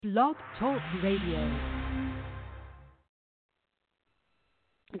Blog Talk Radio.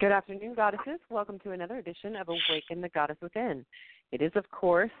 Good afternoon, goddesses. Welcome to another edition of Awaken the Goddess Within. It is, of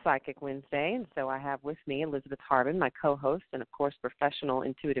course, Psychic Wednesday, and so I have with me Elizabeth Harbin, my co-host and, of course, professional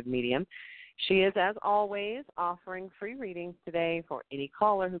intuitive medium. She is, as always, offering free readings today for any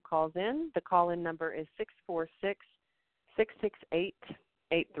caller who calls in. The call-in number is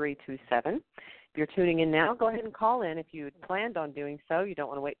 646-668-8327. If you're tuning in now, go ahead and call in if you had planned on doing so. You don't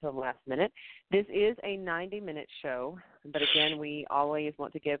want to wait till the last minute. This is a 90-minute show, but again, we always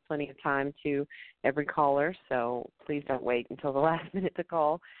want to give plenty of time to every caller, so please don't wait until the last minute to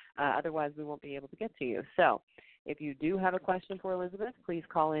call. Otherwise, we won't be able to get to you. So if you do have a question for Elizabeth, please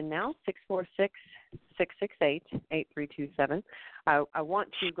call in now, 646-668-8327. I want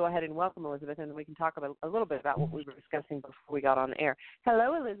to go ahead and welcome Elizabeth, and we can talk about a little bit about what we were discussing before we got on the air.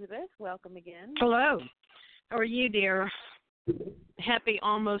 Hello, Elizabeth. Welcome again. Hello. How are you, dear? Happy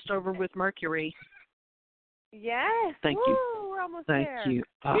almost over with Mercury. Yes. Thank Woo, you. We're almost Thank there. you.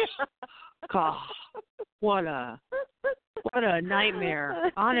 Oh, God, what a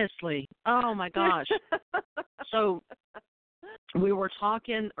nightmare. Honestly. Oh my gosh. So we were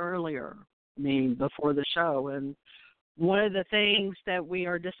talking earlier, before the show, and one of the things that we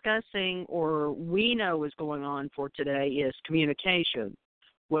are discussing or we know is going on for today is communication,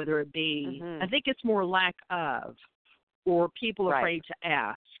 whether it be, I think it's more lack of, or people afraid to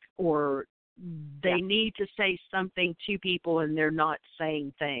ask, or they need to say something to people and they're not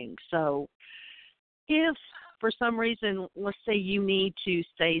saying things. So if for some reason, let's say you need to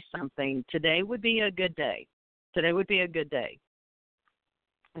say something, today would be a good day. Today would be a good day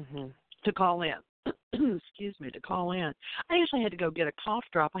to call in. Excuse me, to call in. I actually had to go get a cough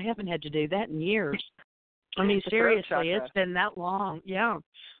drop. I haven't had to do that in years. I mean, seriously, it's been that long. Yeah.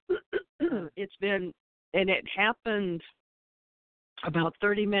 It's been, and it happened about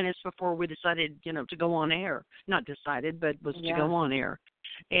 30 minutes before we decided, to go on air. Not decided, but was to go on air.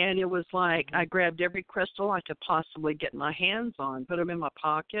 And it was like I grabbed every crystal I could possibly get my hands on, put them in my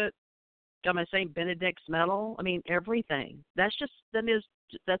pocket, got my St. Benedict's medal. I mean, everything. That's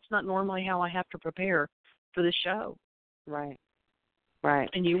not normally how I have to prepare for the show. Right.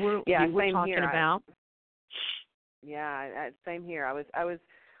 And you were talking about. Same here. I was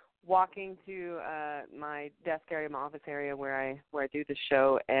walking to my desk area, my office area where I do the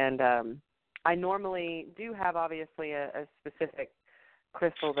show, and I normally do have obviously a specific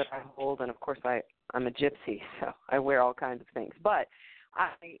crystal that I hold, and of course I'm a gypsy, so I wear all kinds of things. But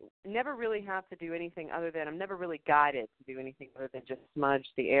I never really have to do anything other than, I'm never really guided to do anything other than just smudge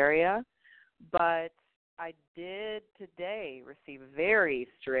the area. But I did today receive very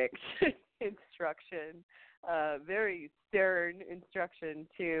strict instruction, very stern instruction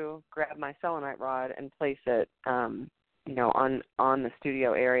to grab my selenite rod and place it, on the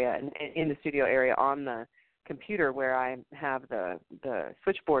studio area, and in the studio area on the computer where I have the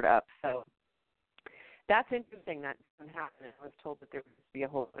switchboard up. So that's interesting. That doesn't happen. I was told that there would be a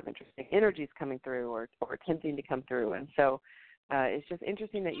whole lot of interesting energies coming through or attempting to come through. And so it's just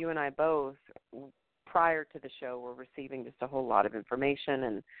interesting that you and I both, prior to the show, were receiving just a whole lot of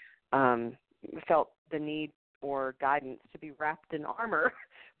information and felt the need or guidance to be wrapped in armor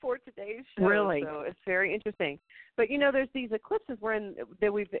for today's show. Really? So it's very interesting. But, there's these eclipses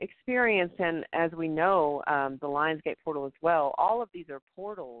that we've experienced, and as we know, the Lionsgate portal as well, all of these are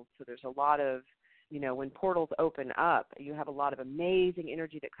portals. So there's a lot of, when portals open up, you have a lot of amazing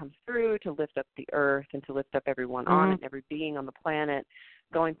energy that comes through to lift up the earth and to lift up everyone on it, every being on the planet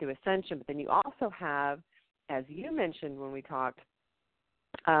going through ascension. But then you also have, as you mentioned when we talked,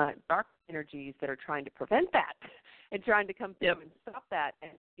 dark energies that are trying to prevent that and trying to come through and stop that.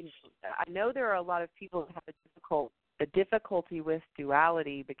 And I know there are a lot of people that have a difficulty with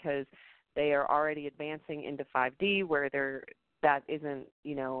duality because they are already advancing into 5D where that isn't,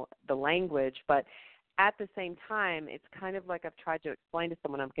 the language. But at the same time, it's kind of like I've tried to explain to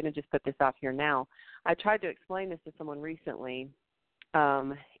someone. I'm going to just put this out here now. I tried to explain this to someone recently.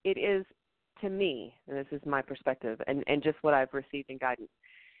 It is, to me, and this is my perspective and just what I've received in guidance,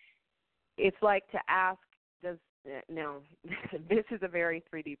 it's like to ask, now, this is a very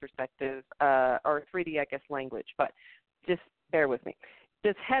 3D perspective, or 3D, I guess, language, but just bear with me.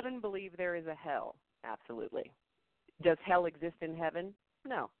 Does heaven believe there is a hell? Absolutely. Does hell exist in heaven?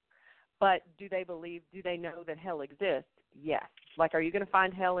 No. But do they know that hell exists? Yes. Like, are you going to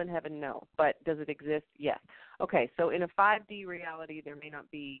find hell in heaven? No. But does it exist? Yes. Okay, so in a 5D reality, there may not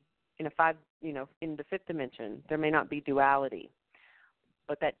be, in the fifth dimension, there may not be duality.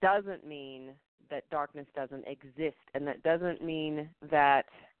 But that doesn't mean that darkness doesn't exist, and that doesn't mean that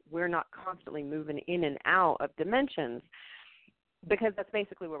we're not constantly moving in and out of dimensions. because that's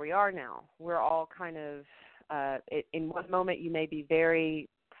basically where we are now. We're all kind of, in one moment you may be very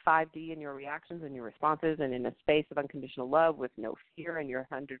 5D in your reactions and your responses and in a space of unconditional love with no fear, and you're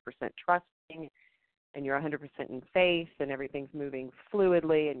 100% trusting, and you're 100% in faith, and everything's moving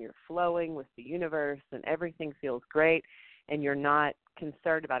fluidly, and you're flowing with the universe, and everything feels great, and you're not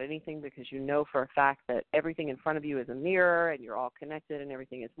concerned about anything because you know for a fact that everything in front of you is a mirror, and you're all connected, and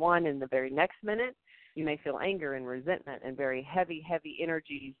everything is one. And the very next minute, you may feel anger and resentment and very heavy, heavy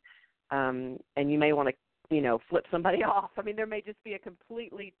energies, and you may want to, flip somebody off. I mean, there may just be a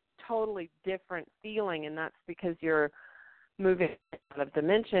completely, totally different feeling, and that's because you're moving out of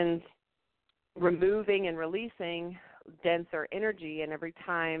dimensions, removing and releasing denser energy, and every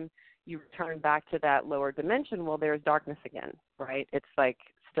time you return back to that lower dimension, well, there's darkness again, right? It's like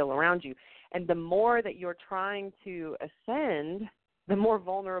still around you. And the more that you're trying to ascend, the more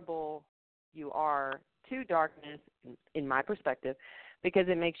vulnerable you are to darkness, in my perspective, because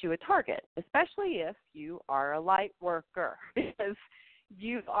it makes you a target, especially if you are a light worker, because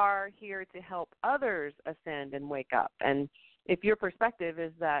you are here to help others ascend and wake up. And if your perspective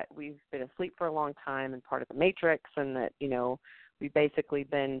is that we've been asleep for a long time and part of the matrix, and that, we've basically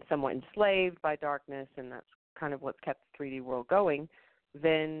been somewhat enslaved by darkness, and that's kind of what's kept the 3D world going,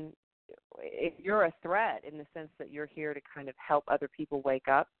 then if you're a threat in the sense that you're here to kind of help other people wake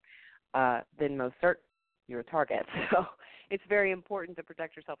up, then most certainly you're a target. So it's very important to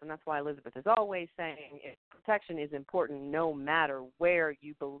protect yourself, and that's why Elizabeth is always saying protection is important no matter where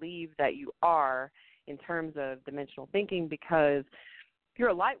you believe that you are in terms of dimensional thinking, because if you're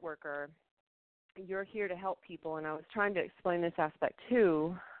a light worker, you're here to help people. And I was trying to explain this aspect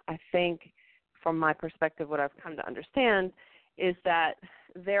too. I think from my perspective, what I've come to understand is that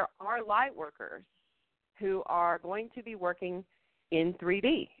there are light workers who are going to be working in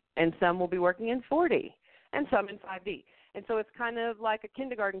 3D, and some will be working in 4D, and some in 5D. And so it's kind of like a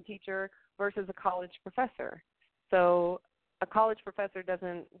kindergarten teacher versus a college professor. So a college professor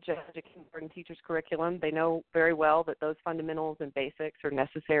doesn't judge a kindergarten teacher's curriculum. They know very well that those fundamentals and basics are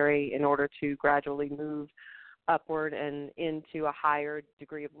necessary in order to gradually move upward and into a higher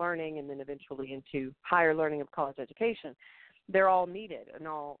degree of learning, and then eventually into higher learning of college education. They're all needed and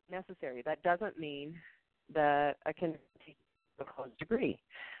all necessary. That doesn't mean that a kindergarten teacher has a college degree.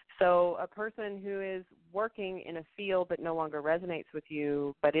 So a person who is working in a field that no longer resonates with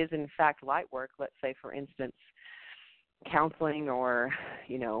you, but is in fact light work, let's say, for instance, counseling or,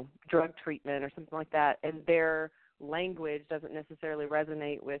 drug treatment or something like that, and their language doesn't necessarily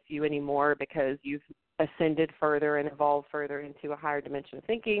resonate with you anymore because you've ascended further and evolved further into a higher dimension of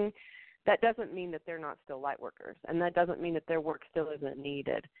thinking, that doesn't mean that they're not still light workers, and that doesn't mean that their work still isn't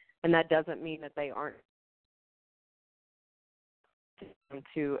needed, and that doesn't mean that they aren't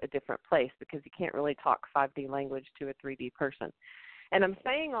to a different place, because you can't really talk 5D language to a 3D person. And I'm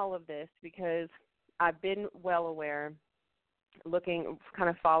saying all of this because I've been well aware, kind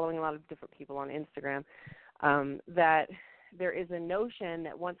of following a lot of different people on Instagram, that there is a notion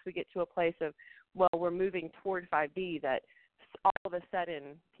that once we get to a place of, well, we're moving toward 5D, that all of a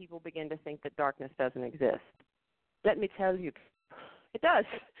sudden people begin to think that darkness doesn't exist. Let me tell you, it does.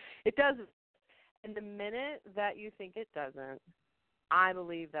 It does. And the minute that you think it doesn't, I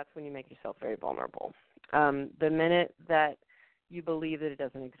believe that's when you make yourself very vulnerable. The minute that you believe that it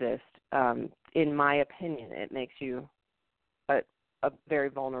doesn't exist, in my opinion, it makes you a very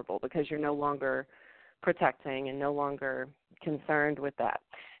vulnerable, because you're no longer protecting and no longer concerned with that.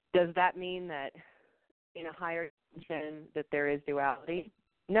 Does that mean that in a higher dimension that there is duality?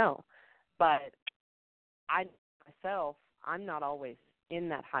 No. But I myself, I'm not always in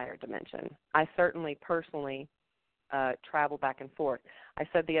that higher dimension. I certainly personally travel back and forth. I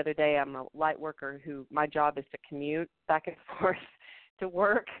said the other day I'm a light worker who my job is to commute back and forth to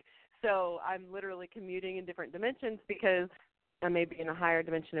work. So I'm literally commuting in different dimensions, because I may be in a higher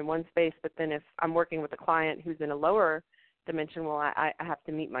dimension in one space, but then if I'm working with a client who's in a lower dimension, well, I have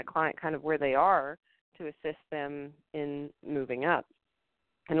to meet my client kind of where they are to assist them in moving up.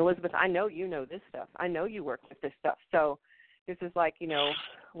 And Elizabeth, I know you know this stuff. I know you work with this stuff. So this is like,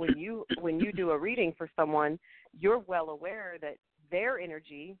 when you do a reading for someone, you're well aware that their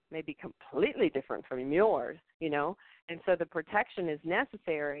energy may be completely different from yours, and so the protection is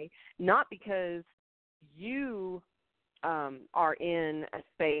necessary, not because you are in a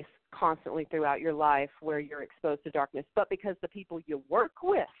space constantly throughout your life where you're exposed to darkness, but because the people you work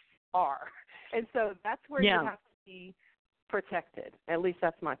with are. And so that's where you have to be protected. At least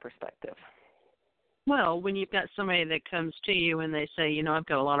that's my perspective. Well, when you've got somebody that comes to you and they say, I've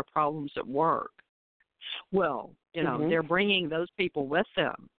got a lot of problems at work, well, they're bringing those people with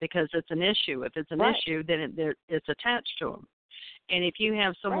them because it's an issue. If it's an issue, then it's attached to them. And if you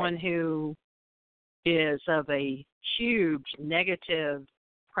have someone who is of a huge negative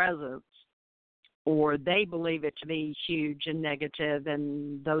presence, or they believe it to be huge and negative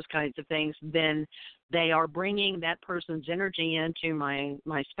and those kinds of things, then they are bringing that person's energy into my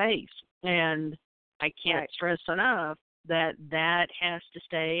space. And I can't stress enough that has to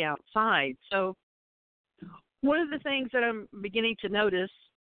stay outside. So one of the things that I'm beginning to notice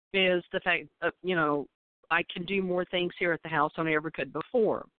is the fact that, I can do more things here at the house than I ever could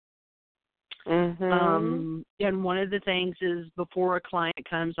before. And one of the things is before a client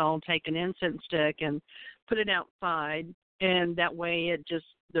comes, I'll take an incense stick and put it outside, and that way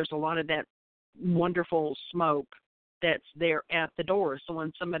there's a lot of that wonderful smoke that's there at the door. So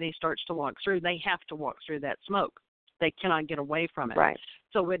when somebody starts to walk through, they have to walk through that smoke. They cannot get away from it. Right.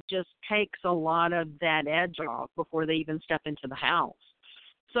 So it just takes a lot of that edge off before they even step into the house.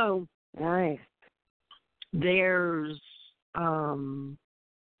 So nice. There's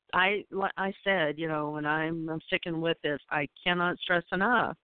I said, and I'm sticking with this, I cannot stress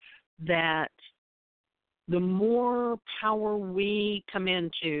enough that the more power we come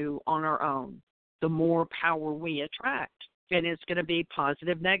into on our own, the more power we attract. And it's going to be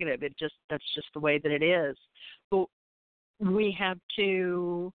positive, negative. That's just the way that it is. But we have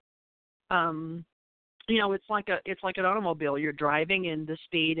to, it's like an automobile. You're driving and the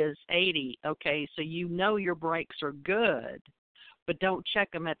speed is 80. Okay, so your brakes are good, but don't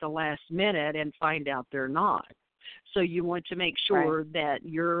check them at the last minute and find out they're not. So you want to make sure that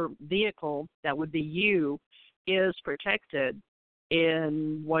your vehicle, that would be you, is protected.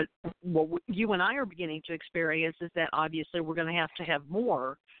 And what you and I are beginning to experience is that obviously we're going to have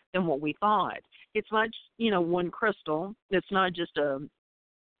more than what we thought. It's not just, one crystal. It's not just a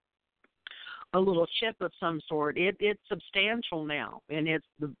little chip of some sort. It's substantial now, and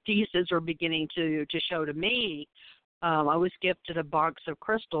the pieces are beginning to show to me. I was gifted a box of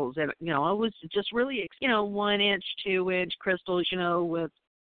crystals, and I was just really 1 inch, 2 inch crystals, with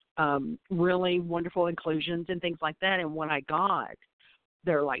really wonderful inclusions and things like that. And what I got,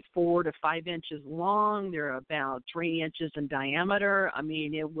 they're like 4 to 5 inches long. They're about 3 inches in diameter. I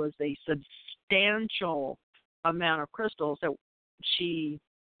mean, it was a substantial amount of crystals that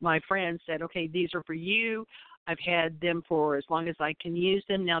my friend said, okay, these are for you. I've had them for as long as I can use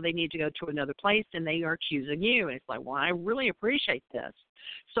them. Now they need to go to another place, and they are choosing you. And it's like, well, I really appreciate this.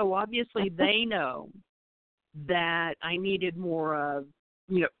 So obviously they know that I needed more of,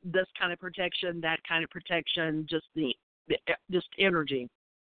 this kind of protection, that kind of protection, just energy.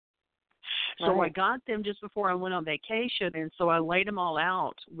 So I got them just before I went on vacation, and so I laid them all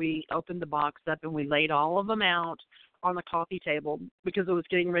out. We opened the box up, and we laid all of them out on the coffee table because I was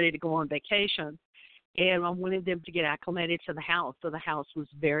getting ready to go on vacation. And I wanted them to get acclimated to the house. So the house was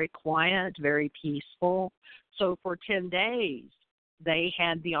very quiet, very peaceful. So for 10 days, they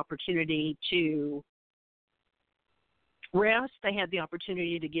had the opportunity to rest. They had the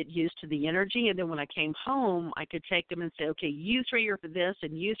opportunity to get used to the energy. And then when I came home, I could take them and say, okay, you 3 are for this,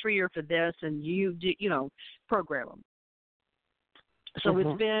 and you 3 are for this, and you do, program them. So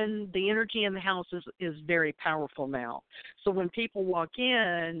it's been, the energy in the house is very powerful now. So when people walk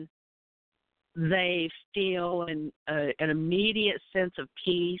in, they feel an immediate sense of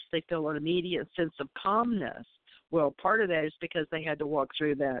peace. They feel an immediate sense of calmness. Well, part of that is because they had to walk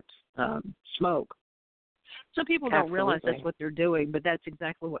through that smoke. Some people don't realize that's what they're doing, but that's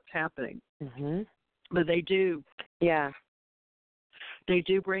exactly what's happening. But they do. Yeah. They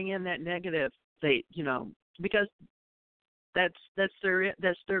do bring in that negative. Because that's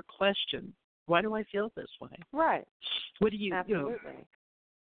their question. Why do I feel this way? Right. What do you? Absolutely.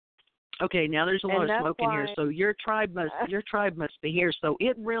 Okay, now there's a lot of smoke in here, so your tribe must be here. So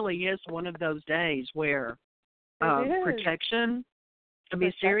it really is one of those days where protection. I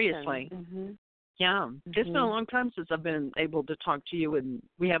mean, seriously. Yeah, it's been a long time since I've been able to talk to you, and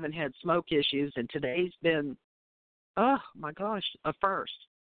we haven't had smoke issues. And today's been, oh my gosh, a first.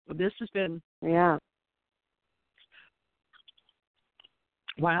 This has been. Yeah.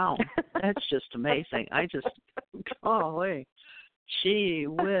 Wow, that's just amazing. Golly. Gee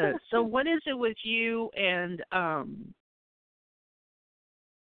whiz. So what is it with you and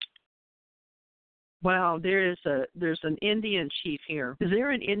wow, there's an Indian chief here. Is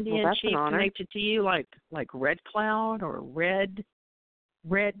there an Indian chief connected to you like Red Cloud or Red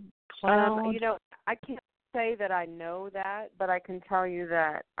Cloud? I can't say that I know that, but I can tell you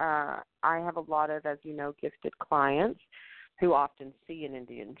that I have a lot of, as you know, gifted clients who often see an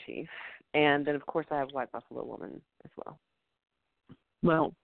Indian chief. And then of course I have White Buffalo Woman as well.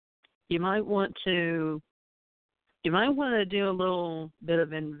 Well, you might want to do a little bit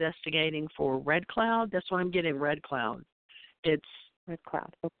of investigating for Red Cloud. That's why I'm getting Red Cloud. It's Red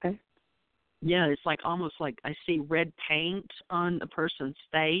cloud. Okay. yeah, it's like almost like I see red paint on a person's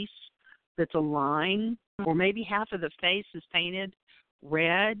face that's a line, or maybe half of the face is painted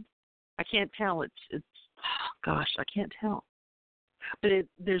red. I can't tell. It's gosh, I can't tell. But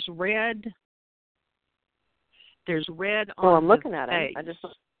there's red. There's red on Well, I'm looking the at face. it.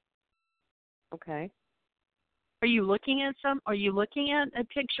 Okay. Are you looking at a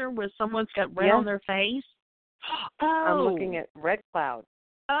picture where someone's got red Yes. on their face? Oh. I'm looking at red cloud.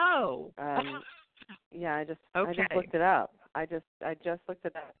 Oh. Yeah, I just Okay. looked it up. I just looked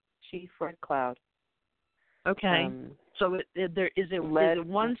it up. Chief red cloud. Okay. So is it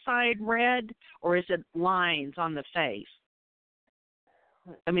one side red, or is it lines on the face?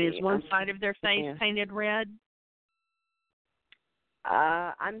 I mean, is one side of their face painted red?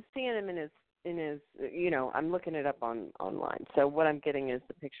 I'm seeing him in his. I'm looking it up online. So what I'm getting is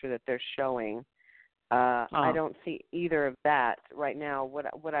the picture that they're showing. I don't see either of that right now.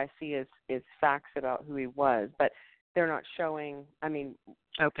 What I see is facts about who he was, but they're not showing. I mean,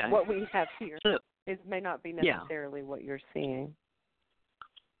 okay. What we have here may not be necessarily what you're seing.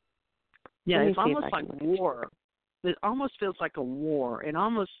 Yeah, it's almost like war. It almost feels like a war. It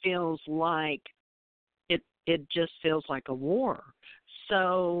almost feels like it just feels like a war.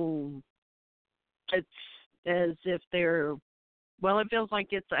 So it's as if they're, well, it feels like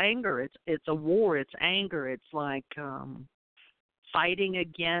it's anger. It's a war. It's anger. It's like fighting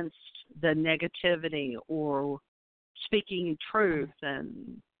against the negativity or speaking truth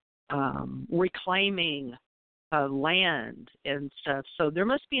and reclaiming land and stuff. So there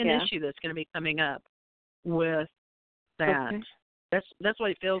must be an issue that's going to be coming up with that. Okay. That's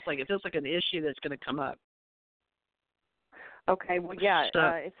what it feels like. It feels like an issue that's going to come up. Okay. Well, yeah.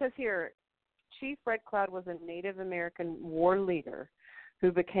 It says here, Chief Red Cloud was a Native American war leader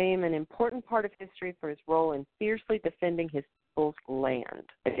who became an important part of history for his role in fiercely defending his people's land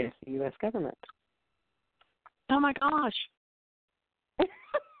against the U.S. government. Oh, my gosh.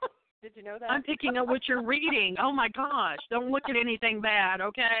 Did you know that? I'm picking up what you're reading. Oh, my gosh. Don't look at anything bad,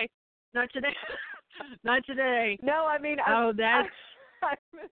 okay? Not today. Not today. No, I mean... that's...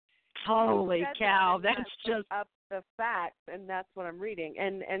 holy cow. That's just... up the facts, and that's what I'm reading.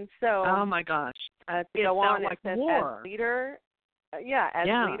 And so... Oh, my gosh. To go on, it says, as leader...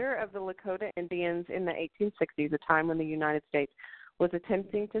 leader of the Lakota Indians in the 1860s, a time when the United States was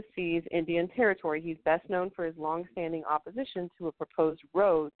attempting to seize Indian territory. He's best known for his long-standing opposition to a proposed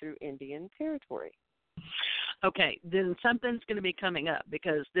road through Indian territory. Okay, then something's going to be coming up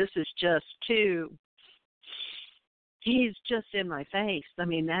because this is just too... He's just in my face. I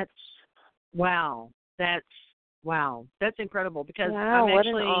mean, that's... Wow. That's incredible because wow, I'm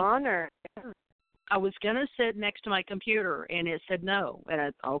actually... what an honor. I was going to sit next to my computer, and it said no.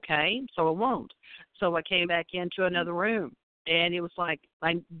 And okay, so it won't. So I came back into another room, and it was like,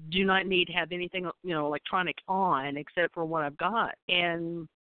 I do not need to have anything, electronic on except for what I've got. And,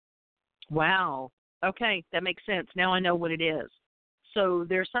 wow, okay, that makes sense. Now I know what it is. So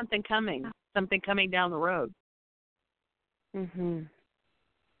there's something coming down the road. Mm-hmm.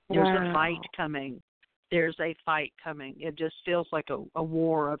 There's a fight coming. There's a fight coming. It just feels like a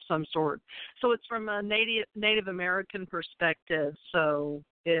war of some sort. So it's from a Native American perspective. So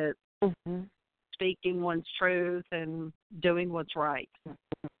it's speaking one's truth and doing what's right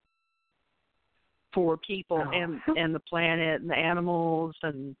for people and the planet and the animals,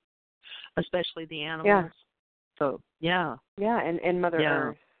 and especially the animals. Yeah. So, yeah. Yeah, and Mother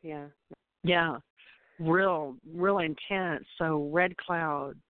Earth. Yeah. Yeah. Real intense. So red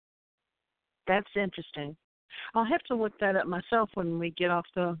cloud. That's interesting. I'll have to look that up myself when we get off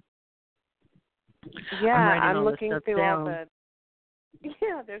the... Yeah, I'm looking through down. all the...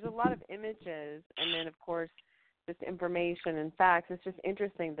 Yeah, there's a lot of images, and then, of course, just information and facts. It's just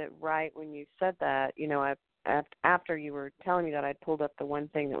interesting that right when you said that, after you were telling me that, I pulled up the one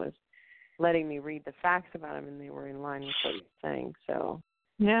thing that was letting me read the facts about him, and they were in line with what you're saying. So,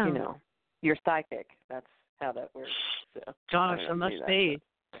 you're psychic. That's how that works. So, gosh, it must be.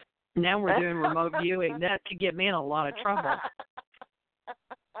 Now we're doing remote viewing. That could get me in a lot of trouble.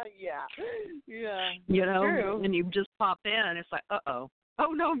 Yeah. True. And you just pop in, it's like, uh-oh.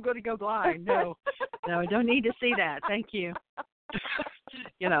 Oh, no, I'm going to go blind. No, I don't need to see that. Thank you.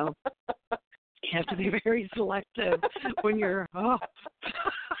 You have to be very selective when you're, that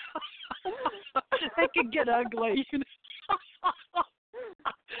could get ugly.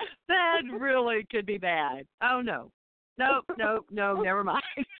 That really could be bad. Oh, no. Nope, never mind.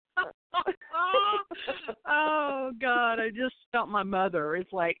 Oh, God, I just felt my mother.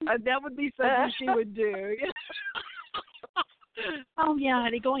 It's like, that would be something she would do. Oh, yeah,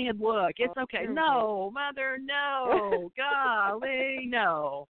 honey, go ahead, look. It's okay. No, Mother, no. Golly,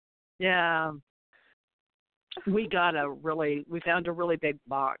 no. Yeah. We found a really big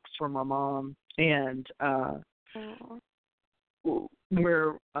box for my mom, and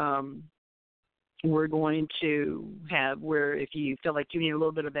we're going to where if you feel like you need a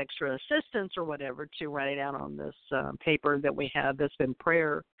little bit of extra assistance or whatever, to write it out on this paper that we have that's been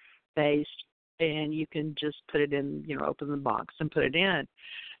prayer based, and you can just put it in, open the box and put it in,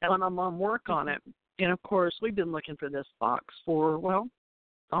 and let my mom work on it. And of course, we've been looking for this box for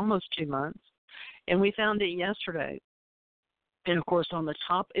almost 2 months, and we found it yesterday. And of course, on the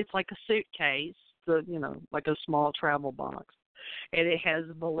top, it's like a suitcase, like a small travel box, and it has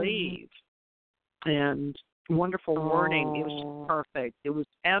 "Believe." And wonderful wording. It was perfect. It was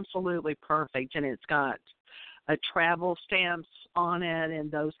absolutely perfect. And it's got a travel stamps on it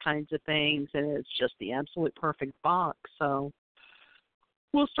and those kinds of things. And it's just the absolute perfect box. So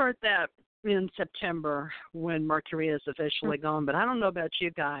we'll start that in September when Mercury is officially gone. But I don't know about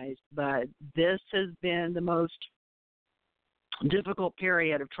you guys, but this has been the most difficult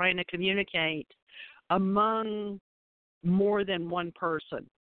period of trying to communicate among more than one person.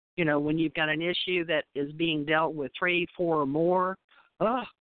 When you've got an issue that is being dealt with 3, 4, or more, and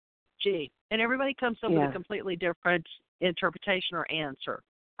everybody comes up with a completely different interpretation or answer.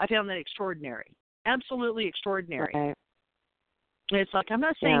 I found that extraordinary, absolutely extraordinary. Right. It's like, I'm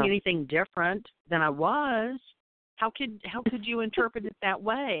not saying anything different than I was. How could you interpret it that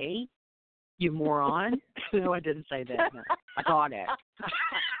way, you moron? No, I didn't say that. No. I got it.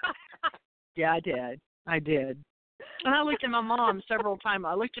 Yeah, I did. And I looked at my mom several times.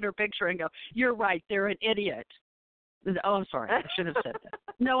 I looked at her picture and go, "You're right. They're an idiot." Oh, I'm sorry. I should have said that.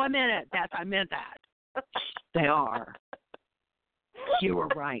 No, I meant it. I meant that. They are. You were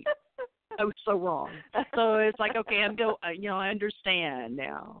right. I was so wrong. So it's like, okay, I understand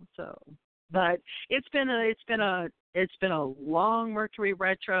now. So, but it's been a long Mercury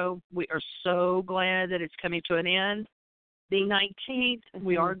retro. We are so glad that it's coming to an end. The 19th,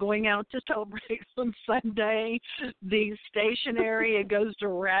 we are going out to celebrate on Sunday. The stationary, it goes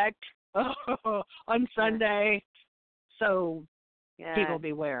direct on Sunday. So people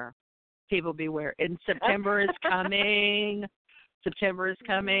beware. People beware. And September is coming.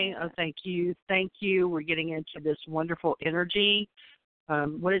 Oh, thank you. We're getting into this wonderful energy.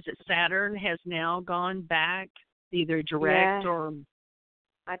 What is it? Saturn has now gone back, either direct or...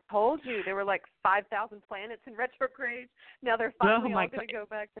 I told you there were like 5,000 planets in retrograde. Now they're finally all going to go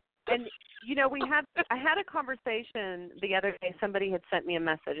back. And I had a conversation the other day. Somebody had sent me a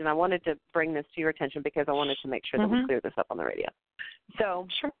message, and I wanted to bring this to your attention because I wanted to make sure that we clear this up on the radio. So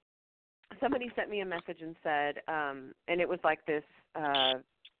somebody sent me a message and said, and it was like this,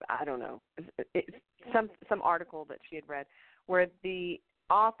 I don't know, some article that she had read where the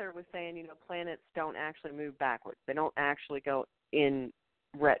author was saying, planets don't actually move backwards. They don't actually go in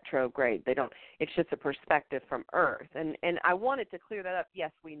retrograde. They don't. It's just a perspective from Earth, and I wanted to clear that up.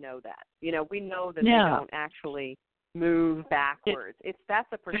 Yes, we know that. We know that they don't actually move backwards.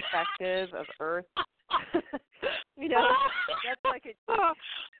 That's a perspective of Earth. That's like it.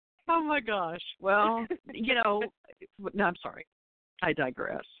 Oh my gosh. Well, no, I'm sorry. I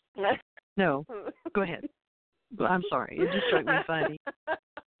digress. No, go ahead. I'm sorry. It just struck me funny.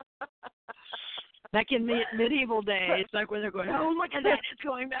 Back in medieval days, like when they're going, "Oh, look at that, it's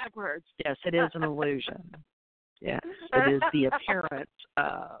going backwards." Yes, it is an illusion. Yes, it is the apparent.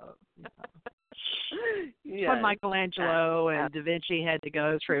 What Michelangelo and Da Vinci had to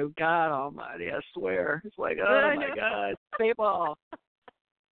go through. God Almighty, I swear. It's like, oh my God, people.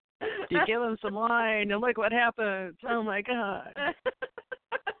 You give them some wine, and look what happens. Oh my God.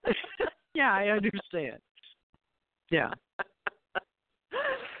 Yeah, I understand. Yeah.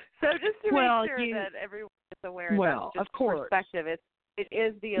 So just to make sure that everyone is aware of just perspective, it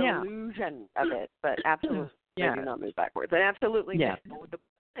is the illusion of it, but absolutely they do not move backwards. And absolutely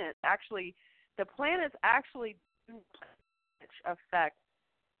the planets actually do affect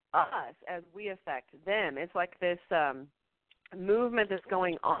us as we affect them. It's like this movement that's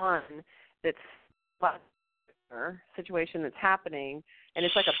going on that's situation that's happening, and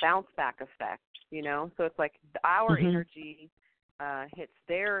it's like a bounce back effect, So it's like our energy hits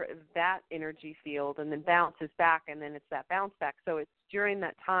that energy field and then bounces back, and then it's that bounce back. So it's during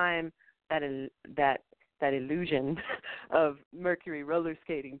that time that illusion of Mercury roller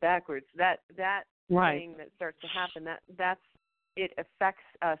skating backwards, that thing that starts to happen, it affects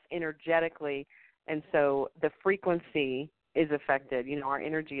us energetically, and so the frequency is affected. You know, our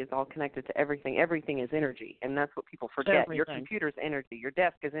energy is all connected to everything. Everything is energy, and that's what people forget. Everything. Your computer's energy. Your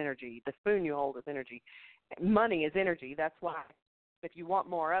desk is energy. The spoon you hold is energy. Money is energy. That's why if you want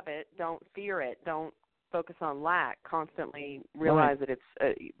more of it, don't fear it. Don't focus on lack. Constantly realize that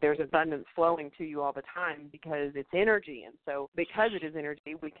it's there's abundance flowing to you all the time because it's energy. And so because it is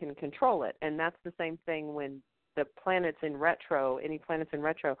energy, we can control it. And that's the same thing when the planet's in retro, any planets in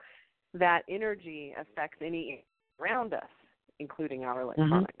retro, that energy affects any around us, including our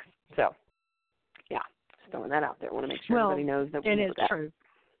electronics. So, yeah, just throwing that out there. I want to make sure everybody knows that we know that. And it's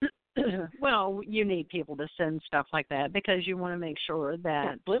true. Well, you need people to send stuff like that because you want to make sure that.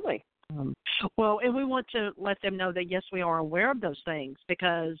 Absolutely. Well, and we want to let them know that, yes, we are aware of those things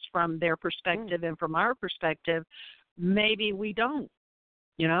because from their perspective and from our perspective, maybe we don't,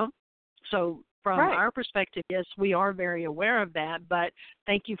 you know. So from our perspective, yes, we are very aware of that, but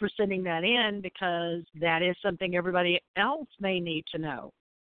thank you for sending that in because that is something everybody else may need to know.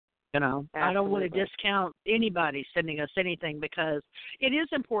 You know, absolutely. I don't want to discount anybody sending us anything because it is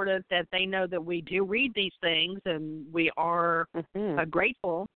important that they know that we do read these things and we are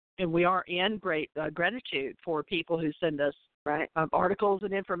grateful and we are in great gratitude for people who send us articles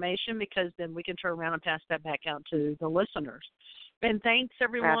and information because then we can turn around and pass that back out to the listeners. And thanks,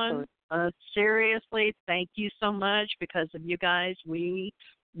 everyone. Seriously, thank you so much because of you guys. We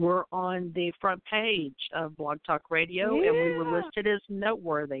were on the front page of Blog Talk Radio and we were listed as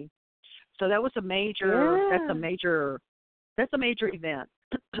noteworthy. So that was a major. That's a major event.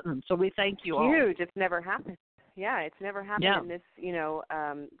 So we thank you all. Huge. It's never happened. Yeah, it's never happened. And this, you know,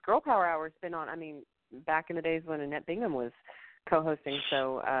 Girl Power Hour's been on. I mean, back in the days when Annette Bingham was co-hosting.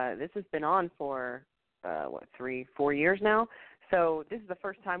 So this has been on for 3-4 years now. So this is the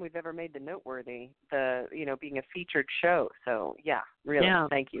first time we've ever made the noteworthy, being a featured show. So, really,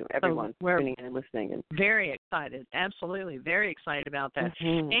 thank you, everyone, for tuning in and listening. And very excited, absolutely, very excited about that.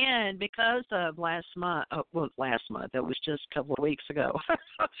 And because of last month, that was just a couple of weeks ago.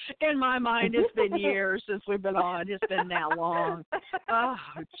 In my mind, it's been years since we've been on. It's been that long. Oh,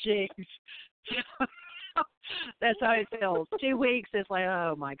 jeez. That's how it feels. 2 weeks is like,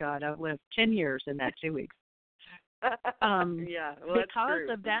 oh, my God, I've lived 10 years in that 2 weeks.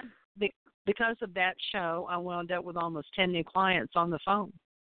 Because of that show, I wound up with almost 10 new clients on the phone.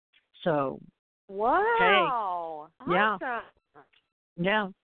 So, wow, hey, yeah.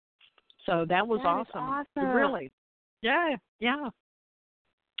 So that was awesome. Really, yeah.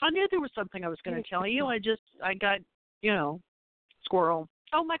 I knew there was something I was going to tell you. I got, squirrel.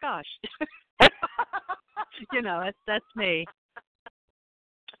 Oh my gosh, that's me.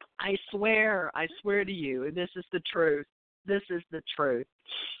 I swear to you, this is the truth. This is the truth.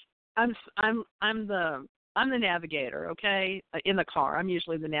 I'm the navigator, okay? In the car, I'm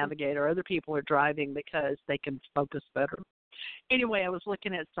usually the navigator. Other people are driving because they can focus better. Anyway, I was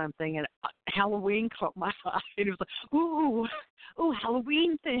looking at something and Halloween caught my eye. And it was like, ooh,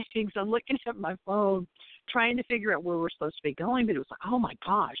 Halloween things. I'm looking at my phone, trying to figure out where we're supposed to be going. But it was like, oh my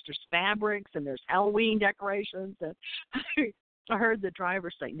gosh, there's fabrics and there's Halloween decorations and. I heard the driver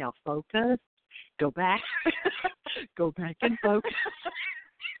say, now focus, go back and focus.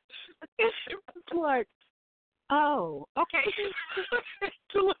 It was like, oh, okay.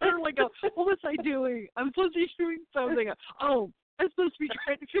 To literally go, what was I doing? I'm supposed to be doing something. Oh, I'm supposed to be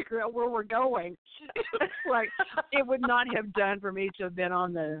trying to figure out where we're going. It's like, it would not have done for me to have been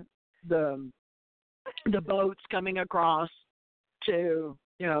on the boats coming across to,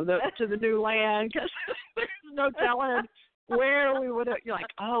 to the new land because there's no telling where we would have, you're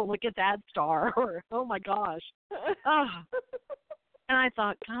like, oh, look at that star, or oh my gosh. Oh. And I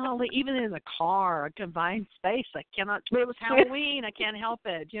thought, golly, even in the car, a confined space, I cannot, but it was Halloween, I can't help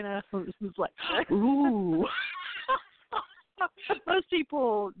it, It was like, ooh. Most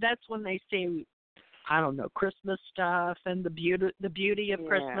people, that's when they see, I don't know, Christmas stuff and the beauty of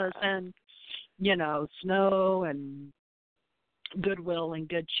Christmas and, snow and goodwill and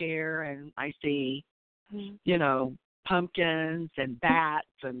good cheer, and I see, pumpkins and bats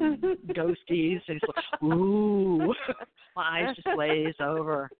and ghosties, and it's like, ooh, my eyes just glaze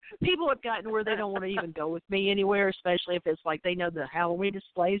over. People have gotten where they don't want to even go with me anywhere, especially if it's like they know the Halloween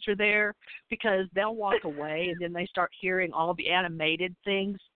displays are there, because they'll walk away and then they start hearing all the animated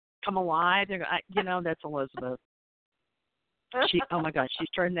things come alive. They're that's Elizabeth. Oh my gosh, she's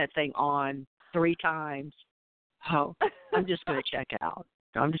turned that thing on 3 times. Oh, I'm just going to check out.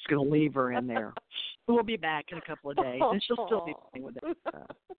 I'm just going to leave her in there. We'll be back in a couple of days, and she'll still be playing with it.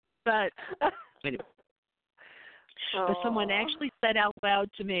 But anyway. But someone actually said out loud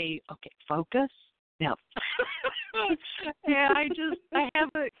to me, okay, focus. Now, And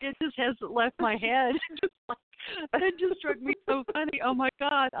it just hasn't left my head. It just struck me so funny. Oh my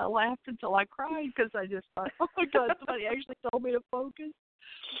God, I laughed until I cried because I just thought, oh my God, somebody actually told me to focus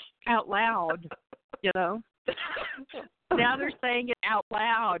out loud, Now they're saying it out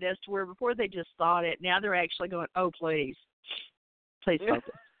loud as to where before they just thought it. Now they're actually going, oh, please focus.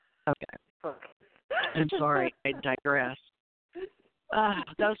 Okay. I'm sorry, I digress.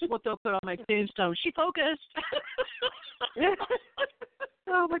 That's what they'll put on my tombstone. She focused.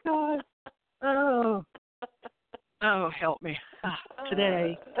 Oh my God. Oh, help me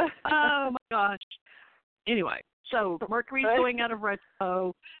today. Oh my gosh. Anyway, so Mercury's going out of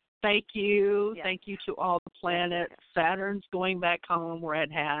retro. Thank you. Yes. Thank you to all the planets. Saturn's going back home where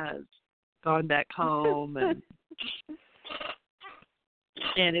it has gone back home, and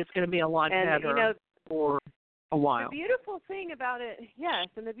it's going to be a lot better for a while. The beautiful thing about it, yes,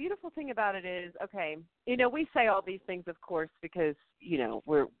 and the beautiful thing about it is, okay, we say all these things, of course, because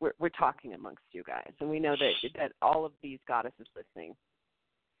we're talking amongst you guys, and we know that all of these goddesses listening,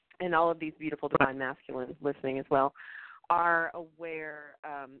 and all of these beautiful divine masculines listening as well, are aware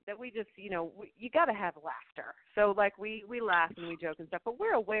that we just, you got to have laughter. So, like, we laugh and we joke and stuff, but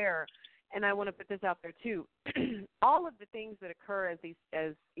we're aware. And I want to put this out there too. All of the things that occur as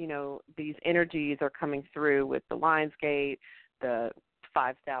these energies are coming through with the Lions Gate, the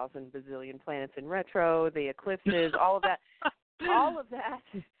 5,000 bazillion planets in retro, the eclipses, all of that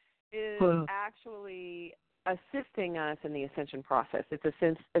is actually assisting us in the ascension process. It's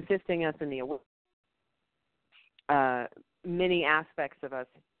assisting us in the many aspects of us.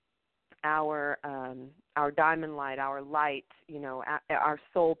 Our diamond light, our light, our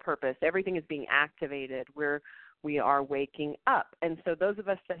soul purpose, everything is being activated. We are waking up. And so those of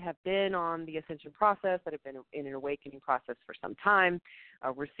us that have been on the ascension process, that have been in an awakening process for some time,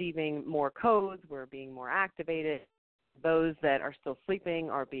 are receiving more codes, we're being more activated. Those that are still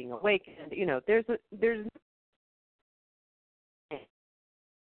sleeping are being awakened.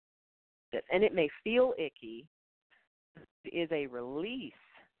 And it may feel icky. It is a release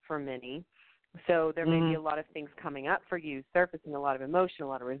for many. So there may be a lot of things coming up for you, surfacing a lot of emotion, a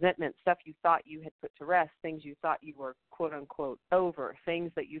lot of resentment, stuff you thought you had put to rest, things you thought you were, quote unquote, over,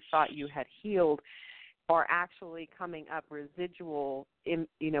 things that you thought you had healed are actually coming up, residual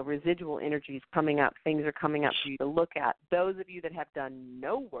energies coming up, things are coming up for you to look at. Those of you that have done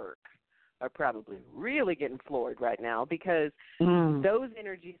no work are probably really getting floored right now because those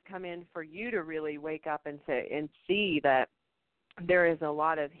energies come in for you to really wake up and see that there is a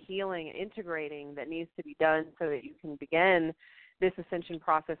lot of healing and integrating that needs to be done so that you can begin this ascension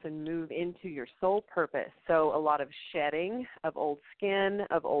process and move into your soul purpose. So a lot of shedding of old skin,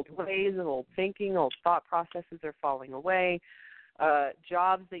 of old ways, of old thinking, old thought processes are falling away.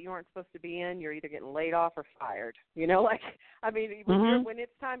 Jobs that you weren't supposed to be in, you're either getting laid off or fired. When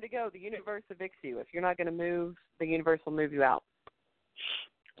it's time to go, the universe evicts you. If you're not going to move, the universe will move you out.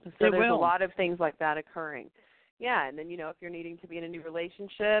 So there's a lot of things like that occurring. Yeah, and then, if you're needing to be in a new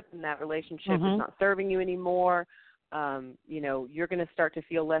relationship and that relationship is not serving you anymore, you're going to start to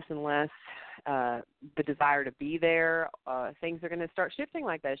feel less and less the desire to be there. Things are going to start shifting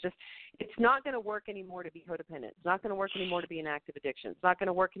like that. It's not going to work anymore to be codependent. It's not going to work anymore to be in active addiction. It's not going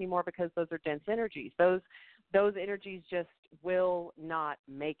to work anymore because those are dense energies. Those energies just will not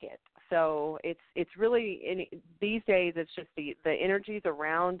make it. So it's really, these days, it's just the energies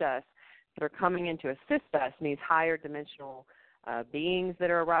around us that are coming in to assist us, and these higher dimensional beings that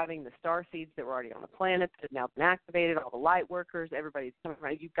are arriving, the star seeds that were already on the planet that have now been activated, all the light workers, everybody's coming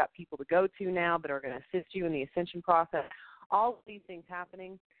around. You've got people to go to now that are going to assist you in the ascension process. All of these things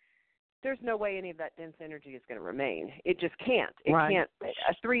happening, there's no way any of that dense energy is going to remain. It just can't. It can't.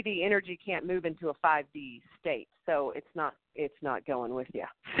 A 3D energy can't move into a 5D state, so it's not going with you.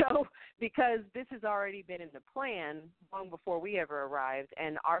 So because this has already been in the plan long before we ever arrived,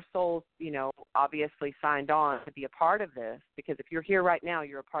 and our souls, obviously signed on to be a part of this, because if you're here right now,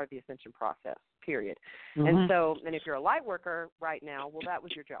 you're a part of the ascension process, period. And if you're a light worker right now, well, that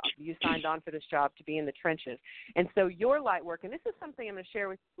was your job. You signed on for this job to be in the trenches. And so your light work, and this is something I'm going to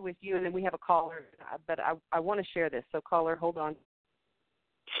share with you, and then we have a caller, but I want to share this. So caller, hold on.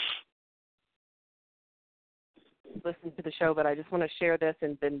 Listen to the show, but I just want to share this,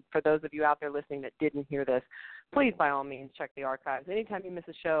 and then for those of you out there listening that didn't hear this, please, by all means, check the archives. Anytime you miss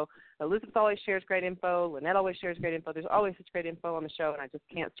a show, Elizabeth always shares great info. Lynette always shares great info. There's always such great info on the show, and I just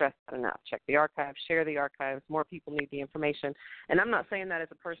can't stress that enough. Check the archives, share the archives. More people need the information. And I'm not saying that as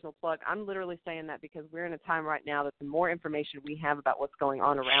a personal plug. I'm literally saying that because we're in a time right now that the more information we have about what's going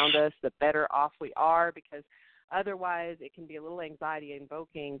on around us, the better off we are, because Otherwise, it can be a little anxiety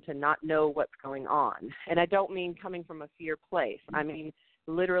invoking to not know what's going on. And I don't mean coming from a fear place. I mean,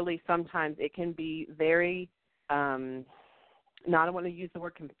 literally sometimes it can be very, I don't want to use the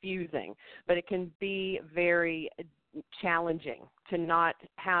word confusing, but it can be very challenging to not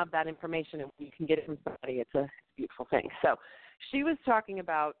have that information, and when you can get it from somebody, it's a beautiful thing. So she was talking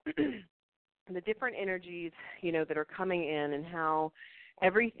about the different energies, that are coming in, and how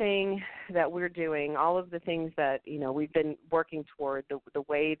everything that we're doing, all of the things that, we've been working toward, the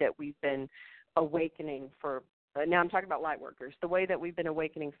way that we've been awakening for, now I'm talking about light workers, the way that we've been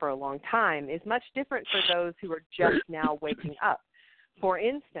awakening for a long time is much different for those who are just now waking up. For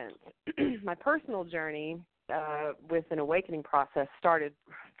instance, my personal journey with an awakening process started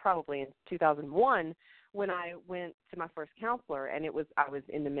probably in 2001 when I went to my first counselor, and I was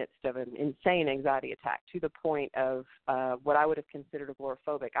in the midst of an insane anxiety attack to the point of what I would have considered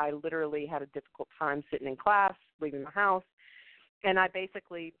agoraphobic. I literally had a difficult time sitting in class, leaving my house, and I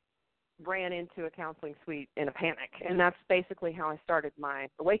basically ran into a counseling suite in a panic, and that's basically how I started my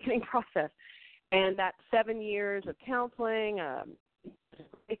awakening process. And that 7 years of counseling,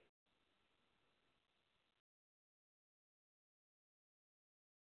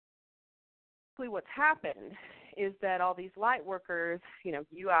 what's happened is that all these light workers,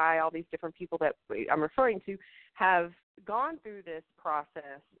 UI, all these different people that I'm referring to, have gone through this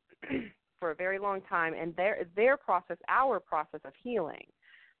process for a very long time, and their process, our process of healing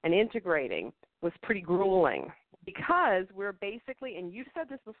and integrating, was pretty grueling, because we're basically, and you said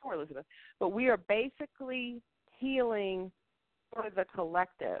this before, Elizabeth, but we are basically healing for the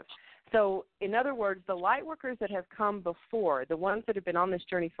collective. So, in other words, the light workers that have come before, the ones that have been on this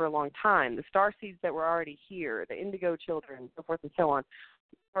journey for a long time, the star seeds that were already here, the indigo children, so forth and so on,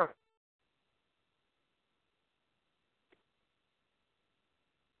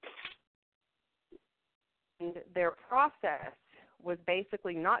 and their process was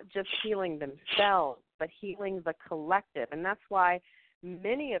basically not just healing themselves, but healing the collective. And that's why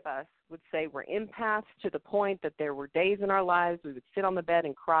many of us would say we're empaths, to the point that there were days in our lives we would sit on the bed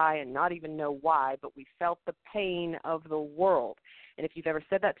and cry and not even know why, but we felt the pain of the world. And if you've ever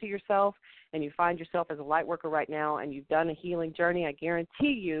said that to yourself, and you find yourself as a light worker right now and you've done a healing journey, I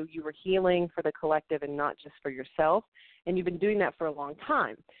guarantee you were healing for the collective and not just for yourself. And you've been doing that for a long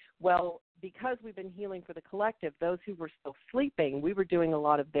time. Well, because we've been healing for the collective, those who were still sleeping, we were doing a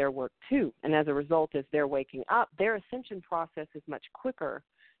lot of their work too. And as a result, as they're waking up, their ascension process is much quicker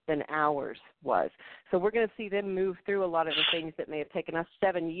than ours was. So we're going to see them move through a lot of the things that may have taken us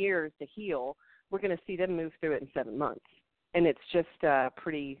 7 years to heal. We're going to see them move through it in 7 months. And it's just a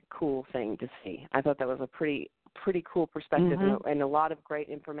pretty cool thing to see. I thought that was a pretty cool perspective, and a lot of great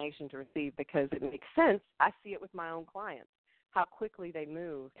information to receive, because it makes sense. I see it with my own clients, how quickly they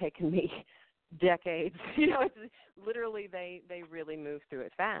move, taking me decades. It's literally they really move through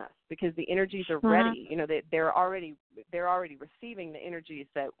it fast, because the energies are ready. They're already receiving the energies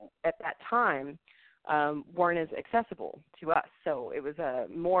that at that time weren't as accessible to us. So it was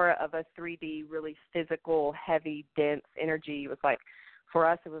more of a 3D, really physical, heavy, dense energy. It was like, for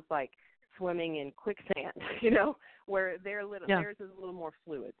us, it was like swimming in quicksand, where theirs is a little more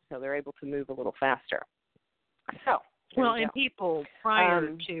fluid, so they're able to move a little faster. So. Well, and people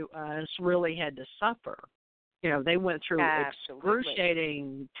prior to us really had to suffer. They went through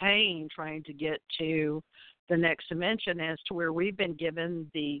excruciating pain trying to get to the next dimension, as to where we've been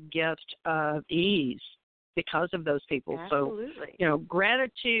given the gift of ease because of those people. Absolutely. So,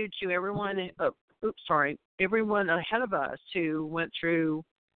 gratitude to everyone. Everyone ahead of us who went through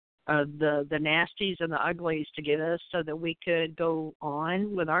the nasties and the uglies to get us so that we could go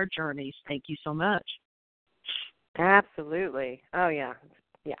on with our journeys. Thank you so much. Absolutely. Oh, yeah.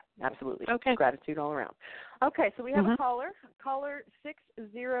 Yeah, absolutely. Okay. Gratitude all around. Okay, so we have a caller. Caller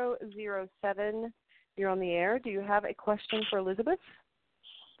 6007. You're on the air. Do you have a question for Elizabeth?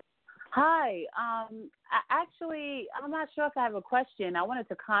 Hi. Actually, I'm not sure if I have a question. I wanted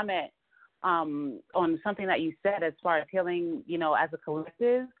to comment on something that you said as far as healing, as a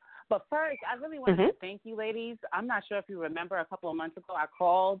collective. But first, I really wanted to thank you, ladies. I'm not sure if you remember, a couple of months ago, I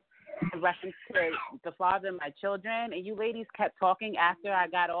called in reference to the father of my children, and you ladies kept talking after I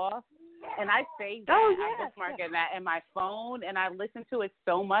got off, and I saved that. I bookmarked that in my phone, and I listened to it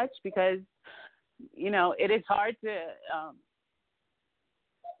so much, because, it is hard to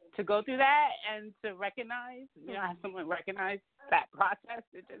to go through that and to recognize, have someone recognize that process,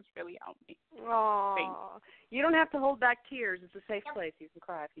 it just really helped me. Oh, you don't have to hold back tears. It's a safe place. You can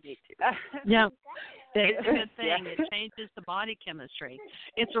cry if you need to. Yeah, it's a good thing. Yeah. It changes the body chemistry.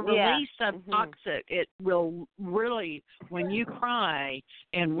 It's a release of toxic. It will really, when you cry,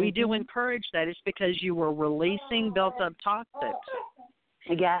 and we do encourage that, it's because you were releasing built-up toxics.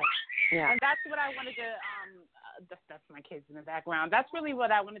 Yes. Yeah. And that's what I wanted to that's my kids in the background. That's really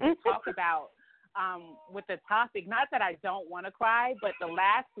what I wanted to talk about with the topic. Not that I don't want to cry, but the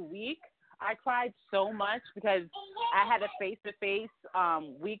last week I cried so much because I had a face-to-face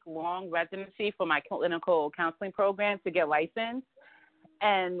week-long residency for my clinical counseling program to get licensed.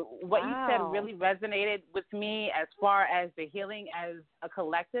 And what you said really resonated with me as far as the healing as a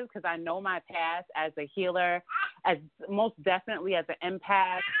collective, because I know my past as a healer, as most definitely as an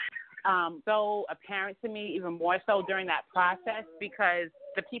empath. So apparent to me, even more so during that process, because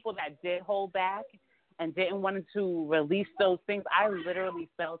the people that did hold back and didn't want to release those things, I literally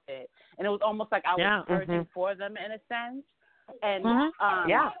felt it. And it was almost like I was searching for them in a sense. And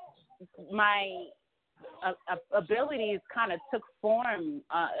my abilities kind of took form,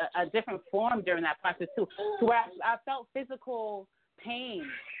 a different form during that process too, to where I felt physical pain,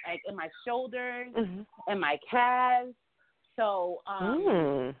 like in my shoulders and my calves. So,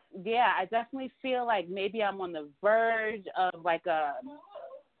 I definitely feel like maybe I'm on the verge of like I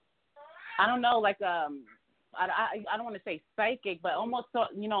don't want to say psychic, but almost,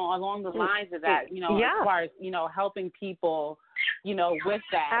 along the lines of that, as far as, helping people, with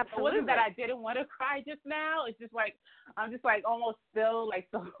that. Absolutely. It wasn't that I didn't want to cry just now. It's just like, I'm just like almost still like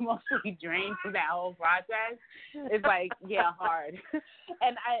so emotionally drained from that whole process. It's like, hard.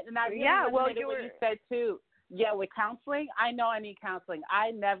 and I really what you said too. Yeah, with counseling, I know I need counseling.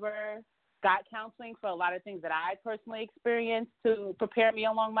 I never got counseling for a lot of things that I personally experienced to prepare me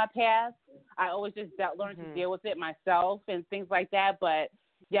along my path. I always just learned to deal with it myself and things like that. But,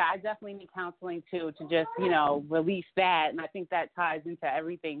 I definitely need counseling, too, to just, release that. And I think that ties into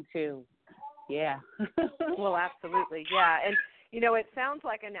everything, too. Yeah. Well, absolutely. Yeah. And, it sounds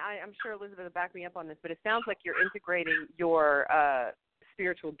like, and I'm sure Elizabeth will back me up on this, but it sounds like you're integrating your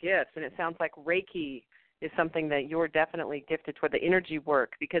spiritual gifts. And it sounds like Reiki is something that you're definitely gifted toward, the energy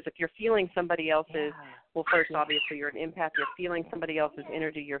work, because if you're feeling somebody else's, well, first, obviously, you're an empath, you're feeling somebody else's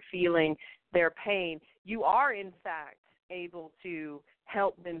energy, you're feeling their pain, you are, in fact, able to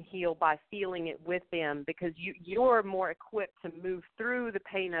help them heal by feeling it with them, because you're more equipped to move through the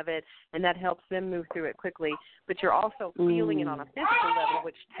pain of it, and that helps them move through it quickly, but you're also feeling it on a physical level,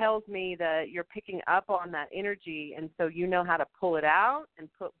 which tells me that you're picking up on that energy, and so you know how to pull it out and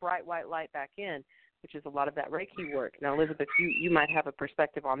put bright white light back in, which is a lot of that Reiki work. Now, Elizabeth, you might have a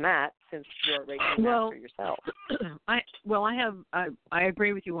perspective on that since you're a Reiki master yourself. I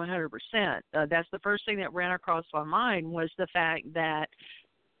agree with you 100%. That's the first thing that ran across my mind was the fact that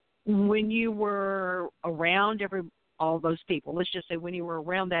when you were around all those people, let's just say when you were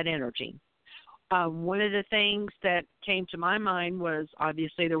around that energy, one of the things that came to my mind was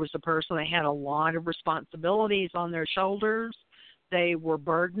obviously there was a person that had a lot of responsibilities on their shoulders. They were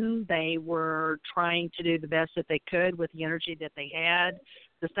burdened. They were trying to do the best that they could with the energy that they had.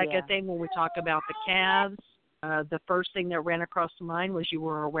 The second thing, when we talk about the calves, the first thing that ran across the mind was you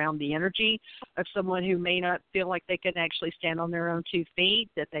were around the energy of someone who may not feel like they can actually stand on their own 2 feet,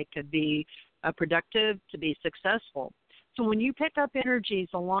 that they could be productive to be successful. So when you pick up energies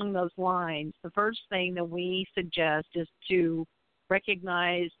along those lines, the first thing that we suggest is to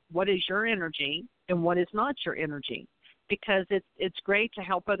recognize what is your energy and what is not your energy. Because it's great to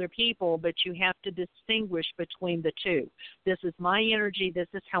help other people, but you have to distinguish between the two. This is my energy. This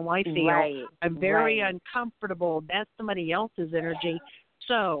is how I feel. Right. I'm very uncomfortable. That's somebody else's energy.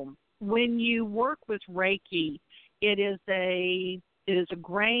 So when you work with Reiki, it is a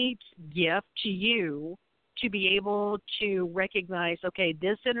great gift to you to be able to recognize, okay,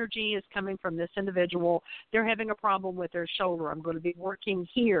 this energy is coming from this individual. They're having a problem with their shoulder. I'm going to be working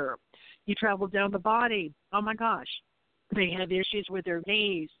here. You travel down the body. Oh, my gosh. They have issues with their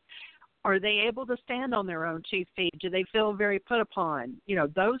knees. Are they able to stand on their own 2 feet? Do they feel very put upon?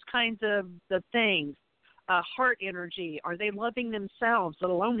 Those kinds of the things. Heart energy. Are they loving themselves, let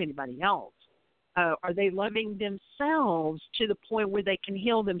alone anybody else? Are they loving themselves to the point where they can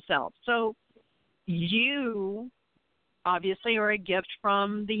heal themselves? So you obviously are a gift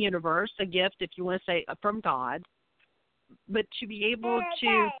from the universe, a gift, if you want to say, from God. But to be able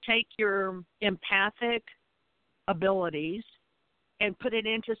to take your empathic abilities and put it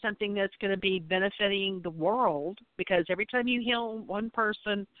into something that's going to be benefiting the world, because every time you heal one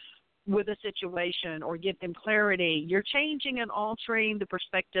person, with a situation or give them clarity, you're changing and altering the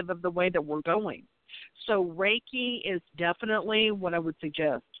perspective of the way that we're going. So Reiki is definitely what I would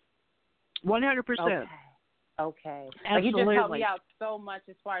suggest. 100%. Okay. Absolutely. Like, you just helped me out so much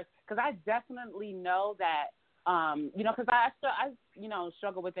as far as, because I definitely know that, because I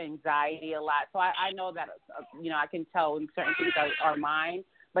struggle with anxiety a lot. So I know that, I can tell when certain things are mine.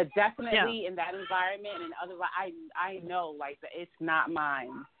 But definitely in that environment and other, I know, like, that it's not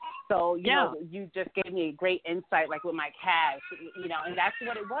mine. So, you know, you just gave me a great insight, like with my cats, and that's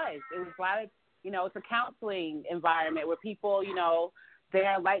what it was. It was a lot of, it's a counseling environment where people,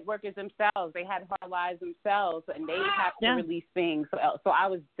 they're light workers themselves. They had hard lives themselves, and they have to release things. So I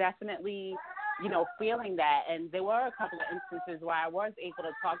was definitely, feeling that. And there were a couple of instances where I was able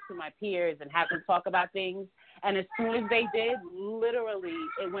to talk to my peers and have them talk about things. And as soon as they did, literally,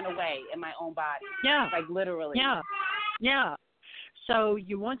 it went away in my own body. Yeah. Like, literally. Yeah. Yeah. So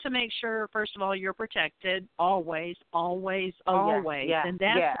you want to make sure, first of all, you're protected always, always, always. Yeah. And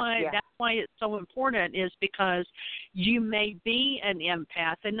that's why it's so important, is because you may be an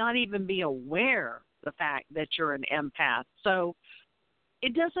empath and not even be aware of the fact that you're an empath. So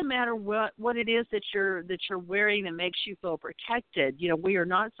it doesn't matter what it is that you're wearing that makes you feel protected. We are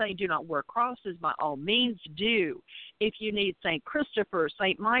not saying do not wear crosses. By all means, do. If you need St. Christopher,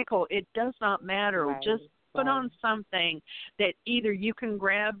 St. Michael, it does not matter. Right. Just put on something that either you can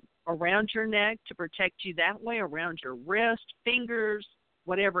grab around your neck to protect you that way, around your wrist, fingers,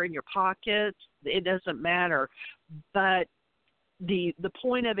 whatever, in your pockets. It doesn't matter. But the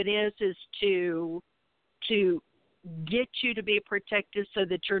point of it is to get you to be protected so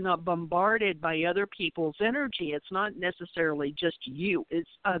that you're not bombarded by other people's energy. It's not necessarily just you. It's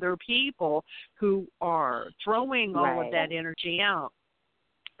other people who are throwing all of that energy out.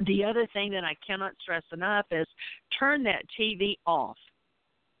 The other thing that I cannot stress enough is turn that TV off.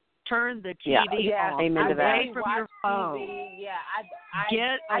 Turn the TV off. Away from your phone. TV.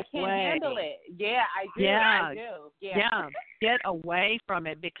 I can't handle it. Yeah, I do. I do. Yeah. Get away from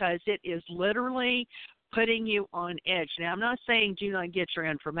it, because it is literally putting you on edge. Now, I'm not saying do not get your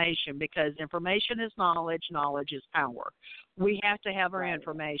information, because information is knowledge. Knowledge is power. We have to have our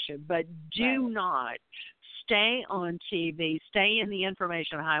information, but do not stay on TV, stay in the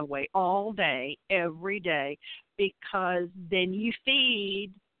information highway all day, every day, because then you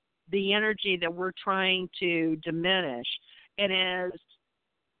feed the energy that we're trying to diminish. And as,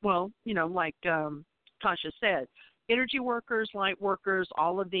 like Tasha said, energy workers, light workers,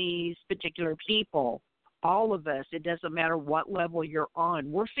 all of these particular people, all of us, it doesn't matter what level you're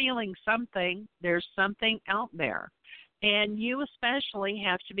on, we're feeling something. There's something out there. And you especially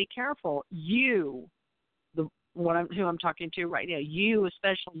have to be careful. Who I'm talking to right now, you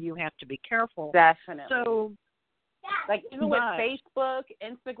especially, you have to be careful. Definitely. So, like, even with Facebook,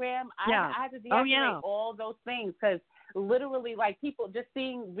 Instagram, I had to deactivate all those things, because literally, like, people just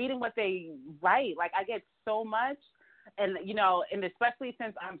reading what they write, like, I get so much. And, and especially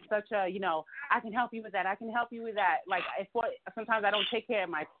since I'm such a, I can help you with that. I can help you with that. Like, sometimes I don't take care of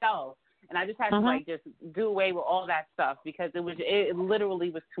myself. And I just had to, just do away with all that stuff, because it literally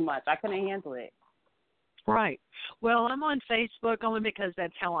was too much. I couldn't handle it. Right. Well, I'm on Facebook only because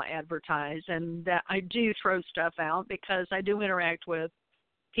that's how I advertise, and that I do throw stuff out because I do interact with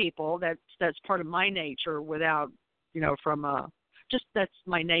people. That's part of my nature without, that's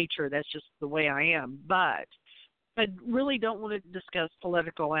my nature. That's just the way I am. But I really don't want to discuss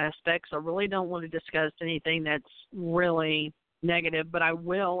political aspects. I really don't want to discuss anything that's really negative, but I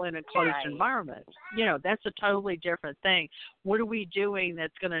will in a closed environment. That's a totally different thing. What are we doing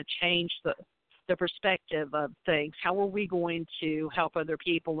that's going to change the perspective of things? How are we going to help other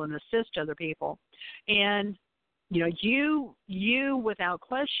people and assist other people? And, you without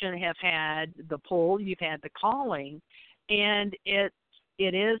question have had the pull, you've had the calling, and it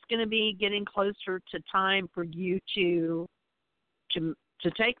is going to be getting closer to time for you to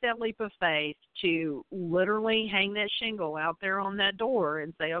take that leap of faith, to literally hang that shingle out there on that door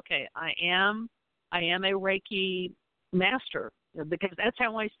and say, okay, I am a Reiki master, because that's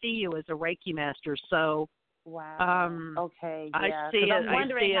how I see you, as a Reiki master. So, okay, yeah. I see it. I'm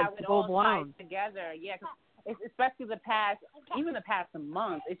wondering how it all blown ties together. Yeah, especially the past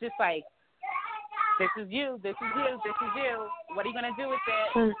month. It's just like, this is you, this is you, this is you. What are you going to do with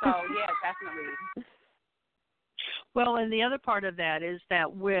it? So, yeah, definitely. Well, and the other part of that is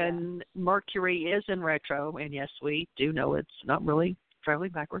that when Mercury is in retro, and yes, we do know it's not really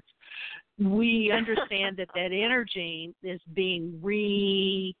traveling backwards, we understand that energy is being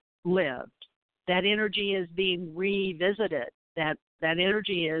relived. That energy is being revisited. That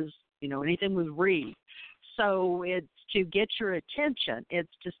energy is, anything with re. So it's to get your attention.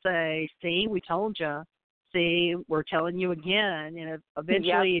 It's to say, see, we told you. See, we're telling you again. And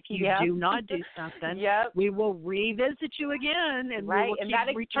eventually, if you do not do something, we will revisit you again, and we will and keep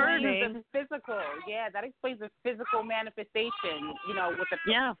that returning. explains the physical. Yeah, that explains the physical manifestation,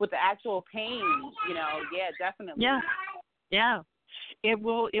 with the actual pain, definitely. Yeah. It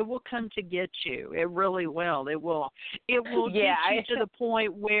will come to get you. It really will. It will get you to the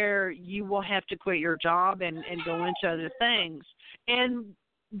point where you will have to quit your job and go into other things. And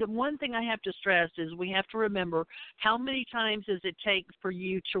the one thing I have to stress is we have to remember, how many times does it take for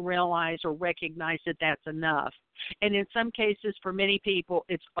you to realize or recognize that that's enough? And in some cases, for many people,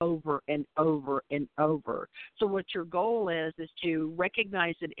 it's over and over and over. So what your goal is to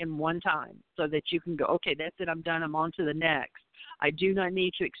recognize it in one time so that you can go, okay, that's it, I'm done, I'm on to the next. I do not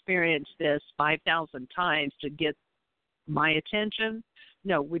need to experience this 5,000 times to get my attention.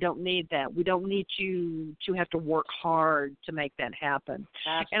 No, we don't need that. We don't need you to have to work hard to make that happen.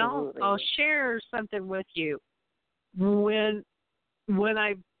 Absolutely. And I'll share something with you. When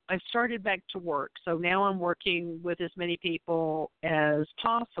I started back to work, so now I'm working with as many people as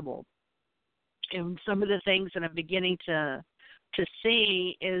possible. And some of the things that I'm beginning to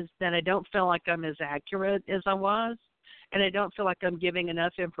see is that I don't feel like I'm as accurate as I was, and I don't feel like I'm giving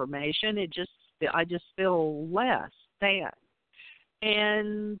enough information. I just feel less than.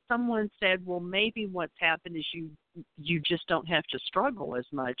 And someone said, well, maybe what's happened is you just don't have to struggle as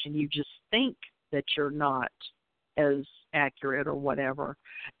much, and you just think that you're not as accurate or whatever.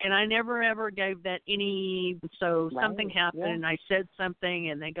 And I never, ever gave that any, so something happened and I said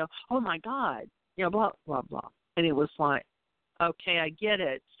something and they go, oh, my God, blah, blah, blah. And it was like, okay, I get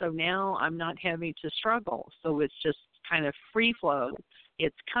it. So now I'm not having to struggle. So it's just kind of free flow.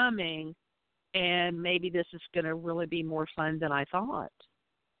 It's coming. And maybe this is going to really be more fun than I thought.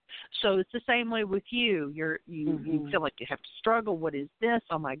 So it's the same way with you. You feel like you have to struggle. What is this?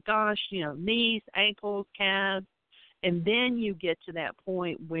 Oh, my gosh, knees, ankles, calves. And then you get to that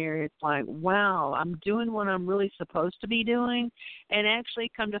point where it's like, wow, I'm doing what I'm really supposed to be doing. And actually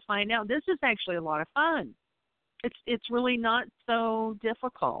come to find out, this is actually a lot of fun. It's really not so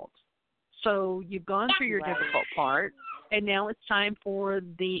difficult. So you've gone through your difficult part. And now it's time for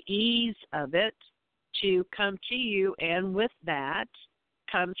the ease of it to come to you, and with that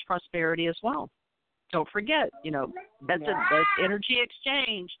comes prosperity as well. Don't forget, that's energy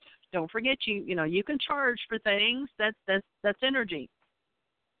exchange. Don't forget, you can charge for things. That's energy.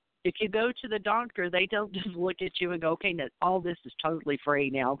 If you go to the doctor, they don't just look at you and go, okay, now all this is totally free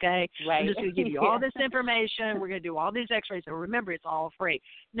now, okay? Right. I'm just going to give you all this information. We're going to do all these x-rays. And remember, it's all free.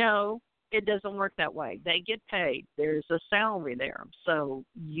 No. It doesn't work that way. They get paid. There's a salary there. So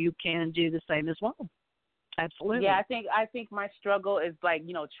you can do the same as well. Absolutely. Yeah, I think my struggle is like,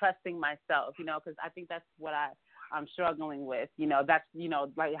 trusting myself, because I think that's what I'm struggling with. That's,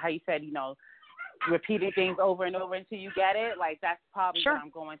 like how you said, repeating things over and over until you get it. Like, that's probably what I'm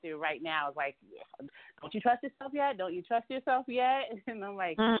going through right now. It's like, don't you trust yourself yet? Don't you trust yourself yet? And I'm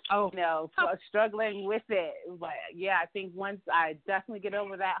like, struggling with it. But yeah, I think once I definitely get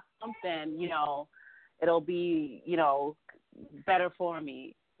over that hump, then, it'll be, better for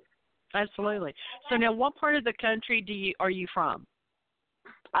me. Absolutely. So now, what part of the country are you from?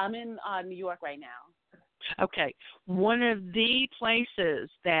 I'm in New York right now. Okay. One of the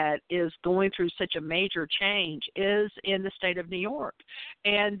places that is going through such a major change is in the state of New York.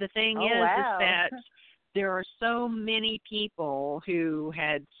 And the thing is that there are so many people who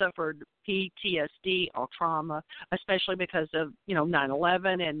had suffered PTSD or trauma, especially because of,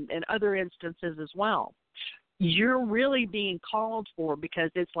 9/11 and other instances as well. You're really being called for,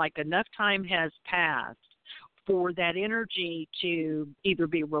 because it's like enough time has passed for that energy to either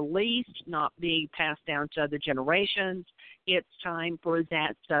be released, not be passed down to other generations. It's time for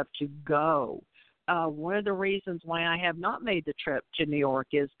that stuff to go. One of the reasons why I have not made the trip to New York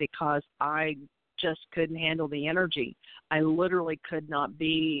is because I just couldn't handle the energy. I literally could not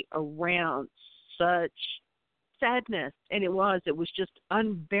be around such sadness, and it was just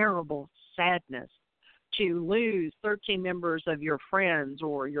unbearable sadness to lose 13 members of your friends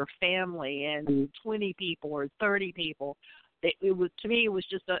or your family and 20 people or 30 people. It was, to me,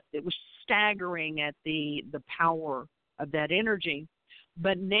 it was staggering at the power of that energy.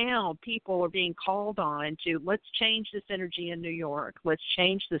 But now people are being called on to, let's change this energy in New York. Let's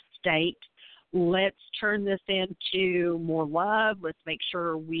change the state. Let's turn this into more love. Let's make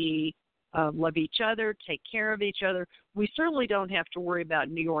sure we love each other, take care of each other. We certainly don't have to worry about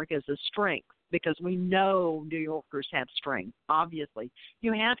New York as a strength, because we know New Yorkers have strength, obviously.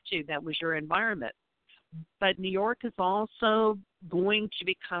 You have to. That was your environment. But New York is also going to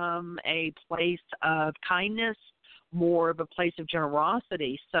become a place of kindness, more of a place of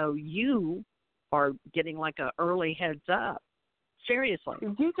generosity. So you are getting like an early heads up. Seriously.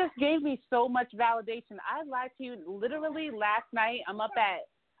 You just gave me so much validation. I lied to you literally last night. I'm up at,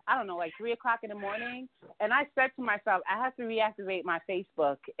 I don't know, like 3 o'clock in the morning. And I said to myself, I have to reactivate my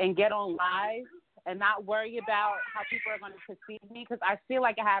Facebook and get on live and not worry about how people are going to perceive me, because I feel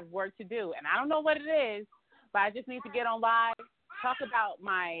like I have work to do. And I don't know what it is, but I just need to get on live, talk about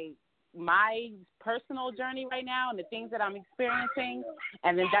my personal journey right now and the things that I'm experiencing,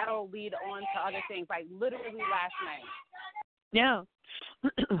 and then that'll lead on to other things, like literally last night. Yeah.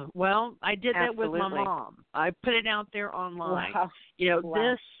 Well, I did that Absolutely. with my mom. I put it out there online. Wow. Wow.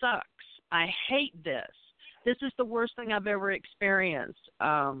 This sucks. I hate this. This is the worst thing I've ever experienced.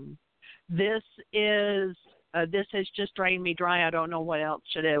 This has just drained me dry. I don't know what else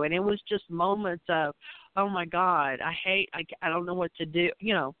to do. And it was just moments of, oh my God, I don't know what to do.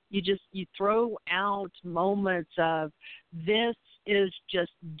 You throw out moments of, this is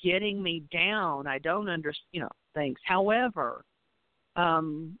just getting me down. I don't understand, things. However,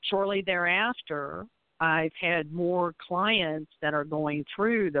 shortly thereafter, I've had more clients that are going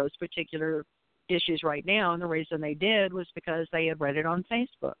through those particular issues right now. And the reason they did was because they had read it on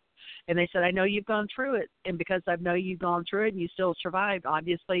Facebook. And they said, I know you've gone through it. And because I know you've gone through it and you still survived,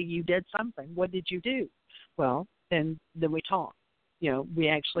 obviously you did something. What did you do? Well, then we talked. We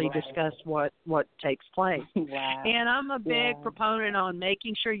actually discussed what takes place. Wow. And I'm a big proponent on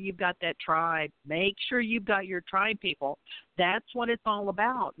making sure you've got that tribe. Make sure you've got your tribe people. That's what it's all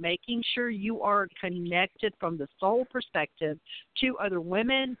about, making sure you are connected from the soul perspective to other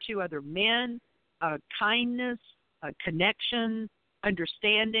women, to other men, kindness, connection,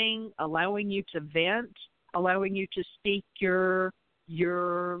 understanding, allowing you to vent, allowing you to speak your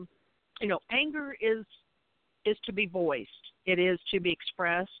anger is to be voiced. It is to be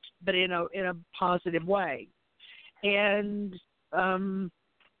expressed, but in a positive way. And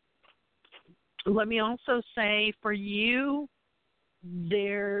let me also say, for you,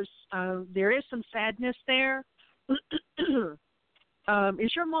 there is some sadness there. Is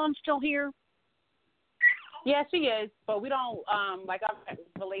your mom still here? Yeah, she is, but we don't like our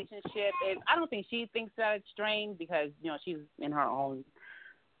relationship. I don't think she thinks that it's strained because she's in her own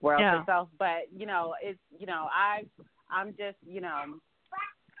world herself. But I'm just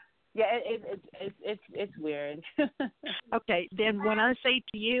it's weird. Okay, then what I say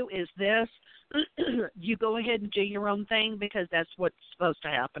to you is this: you go ahead and do your own thing, because that's what's supposed to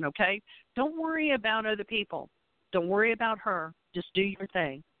happen. Okay, don't worry about other people. Don't worry about her. Just do your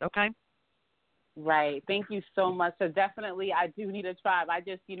thing. Okay. Right. Thank you so much. So definitely I do need a tribe. I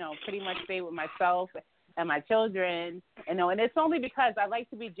just, pretty much stay with myself and my children, and it's only because I like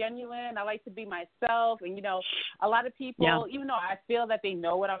to be genuine. I like to be myself. And, a lot of people, even though I feel that they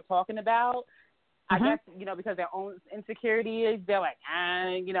know what I'm talking about, I guess, because their own insecurities, they're like,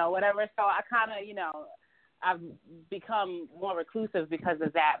 whatever. So I kind of, I've become more reclusive because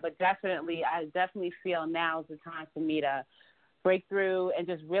of that. But I definitely feel now is the time for me to break through and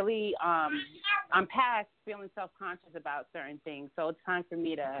just really, I'm past feeling self-conscious about certain things. So it's time for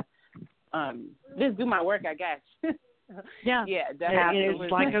me to just do my work, I guess. Yeah, definitely.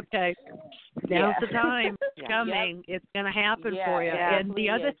 It's like, okay, now's the time. It's coming. It's going to happen for you. And the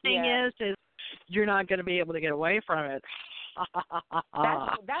other thing is you're not going to be able to get away from it.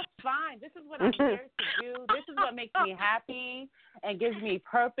 That's fine. This is what I'm here to do. This is what makes me happy and gives me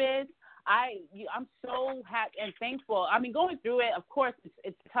purpose. I'm so happy and thankful. I mean, going through it, of course,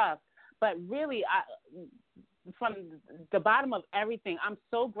 it's tough, but really, from the bottom of everything, I'm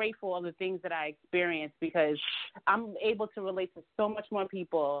so grateful of the things that I experienced, because I'm able to relate to so much more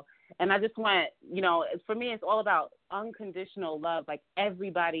people. And I just want, for me, it's all about unconditional love. Like,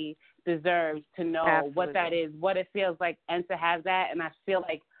 everybody deserves to know what that is, what it feels like, and to have that. And I feel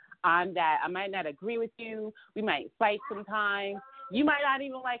like I'm that. I might not agree with you. We might fight sometimes. You might not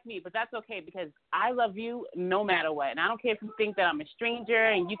even like me, but that's okay, because I love you no matter what. And I don't care if you think that I'm a stranger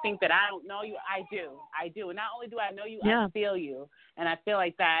and you think that I don't know you. I do. And not only do I know you, I feel you. And I feel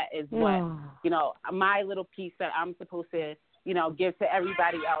like that is what, my little piece that I'm supposed to, give to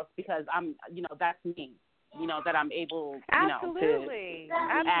everybody else, because I'm, that's me, that I'm able, to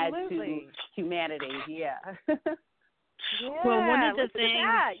add to humanity. Yeah. Yeah, well, one of the listen things to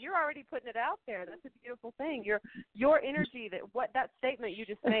that. You're already putting it out there. That's a beautiful thing. Your energy, that statement you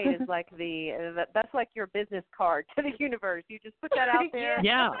just made is like that's like your business card to the universe. You just put that out there,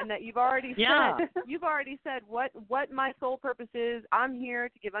 and that you've already said what my sole purpose is. I'm here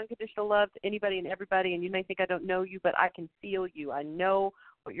to give unconditional love to anybody and everybody. And you may think I don't know you, but I can feel you. I know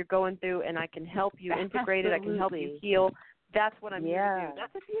what you're going through, and I can help you integrate it. I can help you heal. That's what I'm here to do.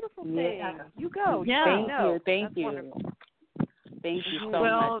 That's a beautiful thing. Yeah. You go. Yeah. Thank you. Wonderful. Thank you so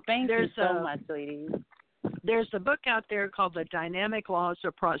much. Thank you so much, ladies. There's a book out there called The Dynamic Laws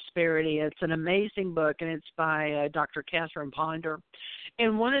of Prosperity. It's an amazing book, and it's by Dr. Catherine Ponder.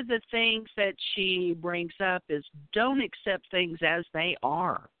 And one of the things that she brings up is don't accept things as they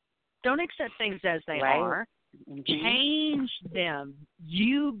are. Don't accept things as they are. Change them.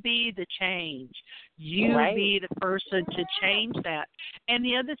 You be the change. You be the person to change that. And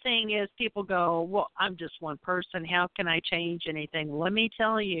the other thing is people go, well, I'm just one person. How can I change anything? Let me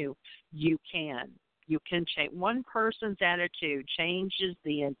tell you, you can. You can change. One person's attitude changes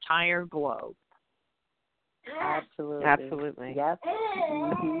the entire globe. Absolutely. Yes. Yeah,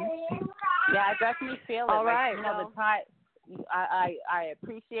 I definitely feel it. All right. The time. I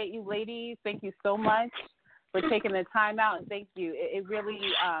appreciate you, ladies. Thank you so much for taking the time out, and thank you. It really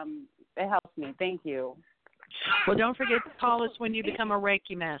it helps me. Thank you. Well, don't forget to call us when you become a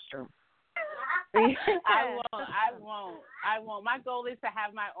Reiki master. I won't. My goal is to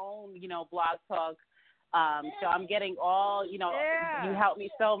have my own, blog talk. So I'm getting all, you help me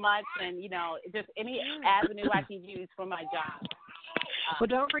so much, and, just any avenue I can use for my job. Well,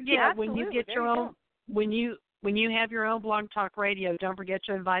 don't forget when you get your own, when you have your own Blog Talk Radio, don't forget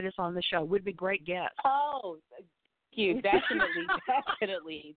to invite us on the show. We'd be great guests. Oh, thank you.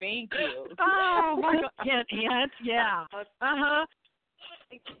 Definitely. Thank you. Oh, my God. Hint, yeah. Uh-huh.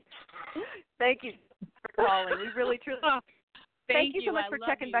 Thank you for calling. We really, truly... Thank you so much for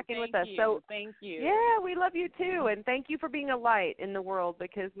checking back in with us. So thank you. Yeah, we love you too, and thank you for being a light in the world,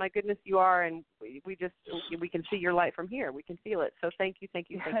 because my goodness, you are, and we can see your light from here. We can feel it. So thank you for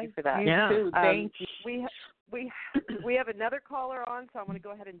that. You too. Thank you. We have another caller on, so I'm going to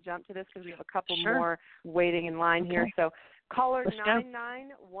go ahead and jump to this because we have a couple more waiting in line here. So caller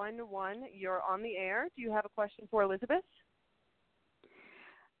 9911, you're on the air. Do you have a question for Elizabeth?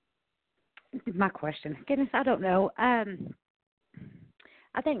 My question. Goodness, I don't know.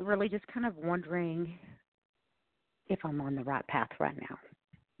 I think really just kind of wondering if I'm on the right path right now.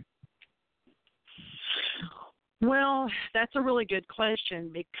 Well, that's a really good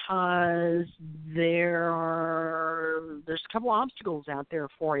question, because there's a couple obstacles out there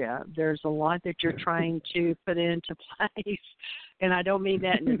for you. There's a lot that you're trying to put into place, and I don't mean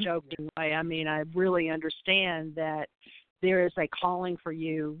that in a joking way. I mean, I really understand that there is a calling for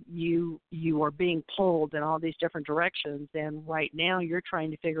you. You are being pulled in all these different directions, and right now you're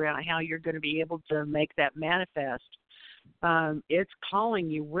trying to figure out how you're going to be able to make that manifest. It's calling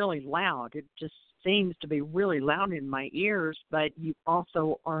you really loud. It just seems to be really loud in my ears, but you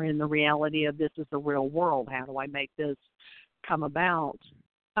also are in the reality of this is the real world. How do I make this come about?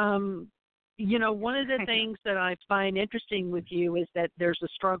 One of the things that I find interesting with you is that there's a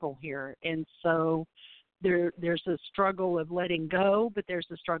struggle here, and so there's a struggle of letting go, but there's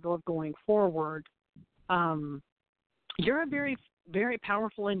a struggle of going forward. You're a very, very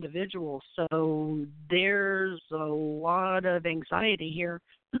powerful individual, so there's a lot of anxiety here.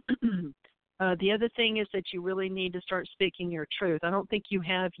 The other thing is that you really need to start speaking your truth. I don't think you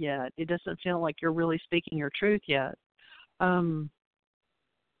have yet. It doesn't feel like you're really speaking your truth yet.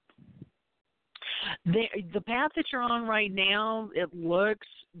 The path that you're on right now, it looks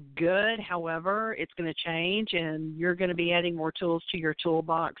good. However, it's going to change, and you're going to be adding more tools to your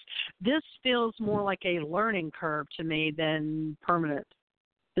toolbox. This feels more like a learning curve to me than permanent.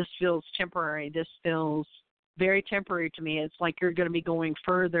 This feels temporary. This feels very temporary to me. It's like you're going to be going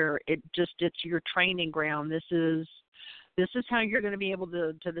further. It's your training ground. This is how you're going to be able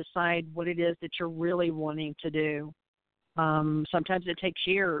to decide what it is that you're really wanting to do. Sometimes it takes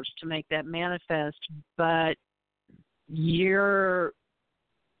years to make that manifest, but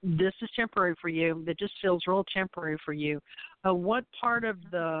this is temporary for you. It just feels real temporary for you. What part,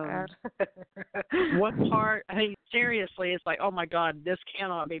 I mean, seriously, it's like, oh my God, this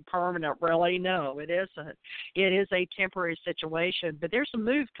cannot be permanent, really? No, it isn't. It is a temporary situation, but there's a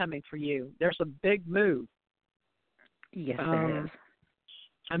move coming for you. There's a big move. Yes, there is.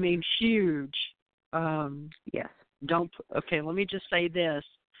 I mean, huge. Yes. Let me just say this.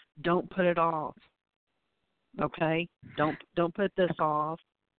 Don't put it off. Okay? Don't put this off.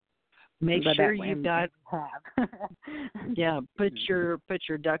 Make sure you've got put your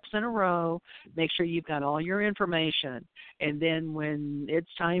ducks in a row. Make sure you've got all your information. And then when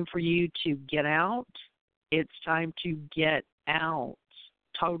it's time for you to get out, it's time to get out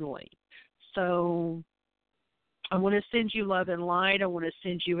totally. So I want to send you love and light. I want to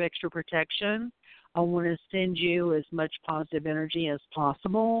send you extra protection. I want to send you as much positive energy as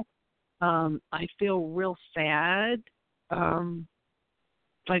possible. I feel real sad.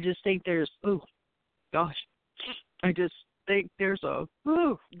 I just think I just think there's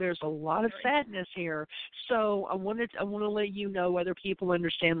a lot of sadness here. So I want to let you know whether people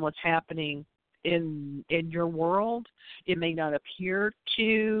understand what's happening in your world. It may not appear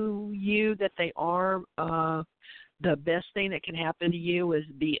to you that they are. The best thing that can happen to you is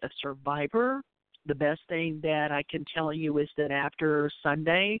be a survivor. The best thing that I can tell you is that after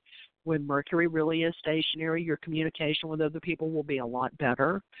Sunday, when Mercury really is stationary, your communication with other people will be a lot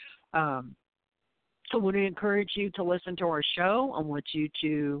better. So I want to encourage you to listen to our show. I want you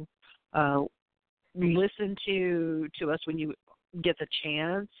to listen to us when you get the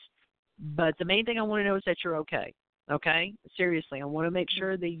chance. But the main thing I want to know is that you're okay. Okay? Seriously, I want to make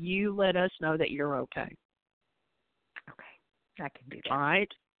sure that you let us know that you're okay. Okay. I can do that. All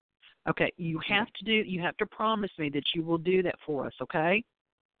right? Okay. You have to promise me that you will do that for us, okay?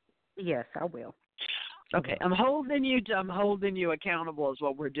 Yes, I will. Okay, I'm holding you accountable is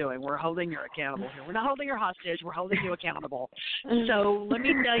what we're doing. We're holding you accountable here. We're not holding you hostage. We're holding you accountable. So let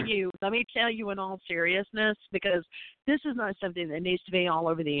me tell you in all seriousness, because this is not something that needs to be all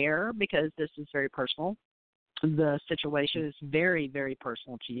over the air, because this is very personal. The situation is very, very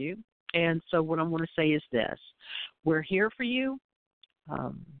personal to you. And so what I want to say is this. We're here for you.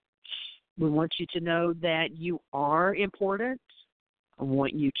 We want you to know that you are important. I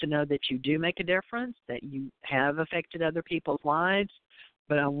want you to know that you do make a difference, that you have affected other people's lives,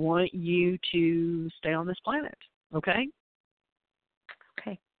 but I want you to stay on this planet, okay?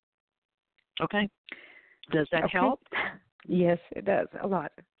 Okay. Okay. Does that help? Yes, it does a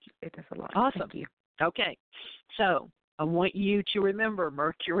lot. It does a lot. Awesome. Thank you. Okay. So I want you to remember,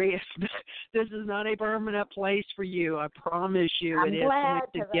 Mercury, this is not a permanent place for you. I promise you it is going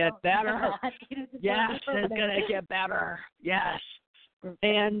to get better. Yes, it's going to get better. Yes.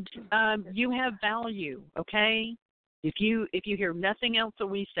 And you have value, okay? If you hear nothing else that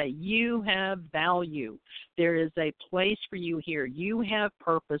we say, you have value. There is a place for you here. You have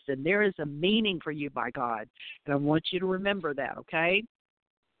purpose, and there is a meaning for you by God. And I want you to remember that, okay?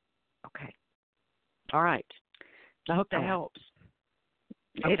 Okay. All right. I hope that helps.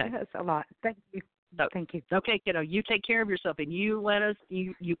 Okay. It does a lot. Thank you. Thank you. Okay, kiddo. You take care of yourself, and you let us.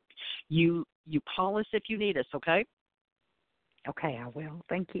 You call us if you need us, okay? Okay, I will.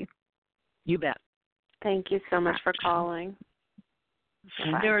 Thank you. You bet. Thank you so much for calling.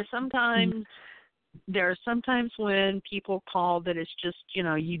 There are sometimes when people call that it's just,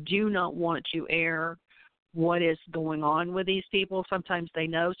 you do not want to air what is going on with these people. Sometimes they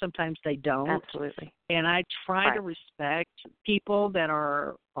know, sometimes they don't. Absolutely. And I try to respect people that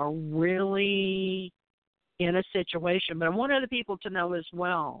are really in a situation. But I want other people to know as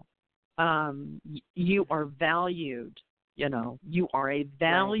well, you are valued. You are a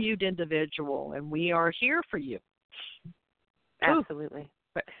valued individual, and we are here for you. Absolutely.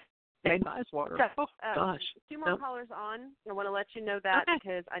 Made my eyes water. So, gosh. 2 more callers on. I want to let you know that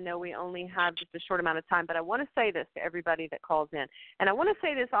because I know we only have just a short amount of time, but I want to say this to everybody that calls in. And I want to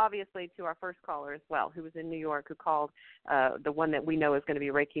say this, obviously, to our first caller as well, who was in New York, who called, the one that we know is going to be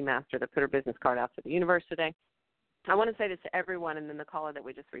a Reiki master that put her business card out to the universe today. I want to say this to everyone, and then the caller that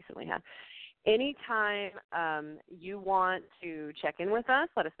we just recently had. Anytime you want to check in with us,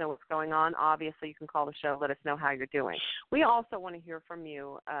 let us know what's going on. Obviously, you can call the show. Let us know how you're doing. We also want to hear from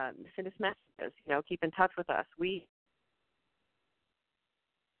you. Send us messages. Keep in touch with us. We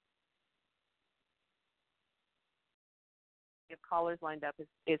have callers lined up.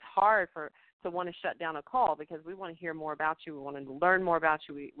 It's hard to want to shut down a call because we want to hear more about you. We want to learn more about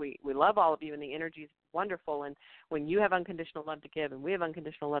you. We love all of you, and the energy is wonderful. And when you have unconditional love to give and we have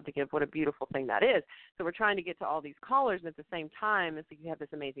unconditional love to give, what a beautiful thing that is. So we're trying to get to all these callers, and at the same time, if you have this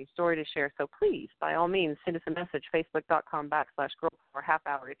amazing story to share, so please, by all means, send us a message, facebook.com/girl for a half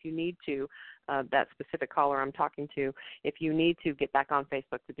hour. If you need to, that specific caller I'm talking to, if you need to get back on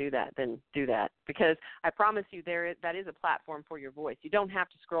Facebook to do that, then do that. Because I promise you that is a platform for your voice. You don't have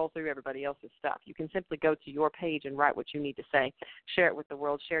to scroll through everybody else's stuff. You can simply go to your page and write what you need to say. Share it with the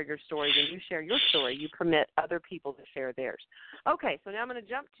world. Share your story. When you share your story, you permit other people to share theirs. Okay, so now I'm going to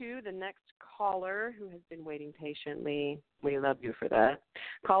jump to the next caller who has been waiting patiently. We love you for that.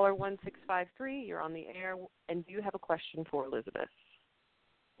 Caller 1653, you're on the air, and do you have a question for Elizabeth?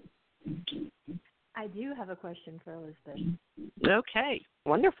 I do have a question for Elizabeth. Okay.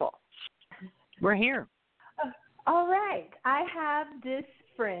 Wonderful. We're here. All right. I have this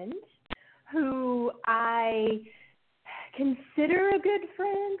friend who I consider a good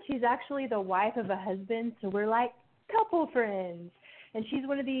friend. She's actually the wife of a husband, so we're like couple friends. And she's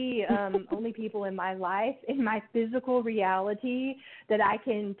one of the only people in my life, in my physical reality, that I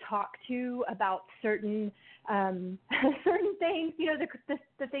can talk to about certain certain things,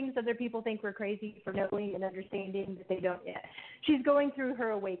 the things other people think we're crazy for knowing and understanding that they don't yet. She's going through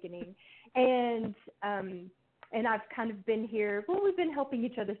her awakening, and I've kind of been here. Well, we've been helping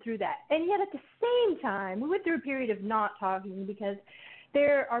each other through that, and yet at the same time, we went through a period of not talking because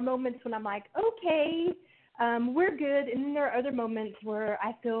there are moments when I'm like, okay, we're good, and then there are other moments where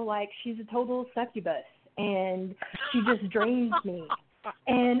I feel like she's a total succubus, and she just drains me.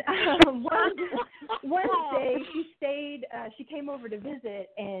 And one day she came over to visit,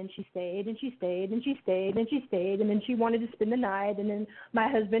 and she stayed, and she stayed, and she stayed, and she stayed, and then she wanted to spend the night, and then my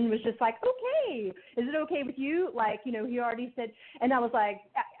husband was just like, okay, is it okay with you? Like, he already said, and I was like,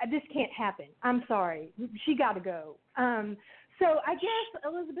 this can't happen. I'm sorry. She got to go. So I guess,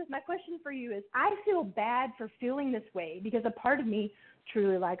 Elizabeth, my question for you is, I feel bad for feeling this way because a part of me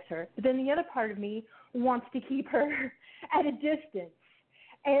truly likes her, but then the other part of me wants to keep her at a distance.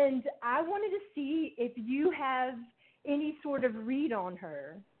 And I wanted to see if you have any sort of read on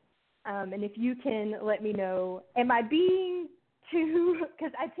her, and if you can let me know, am I being too,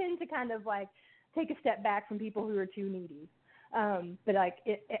 because I tend to kind of like take a step back from people who are too needy. But like,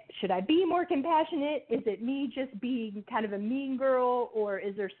 should I be more compassionate? Is it me just being kind of a mean girl, or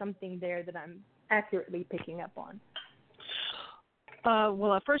is there something there that I'm accurately picking up on?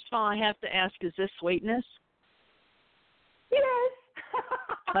 Well, first of all, I have to ask, is this sweetness? Yes.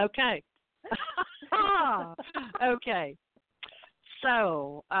 Okay. Okay.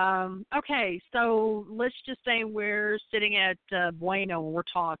 So, so let's just say we're sitting at Bueno and we're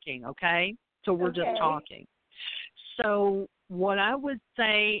talking, okay? So we're just talking. So what I would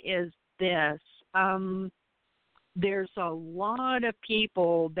say is this. There's a lot of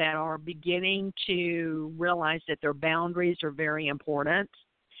people that are beginning to realize that their boundaries are very important.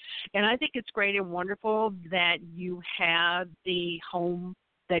 And I think it's great and wonderful that you have the home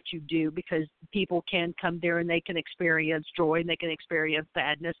that you do, because people can come there and they can experience joy and they can experience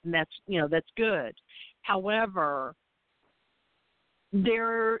sadness, and that's good. However,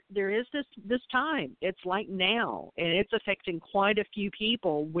 there is this time. It's like now, and it's affecting quite a few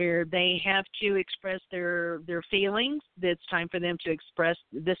people where they have to express their feelings. It's time for them to express,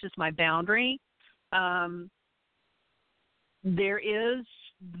 this is my boundary.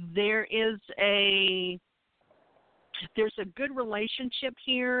 There's a good relationship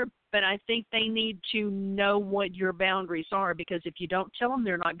here, but I think they need to know what your boundaries are, because if you don't tell them,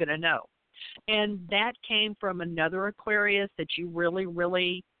 they're not going to know. And that came from another Aquarius that you really,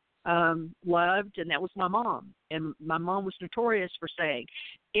 really loved, and that was my mom. And my mom was notorious for saying,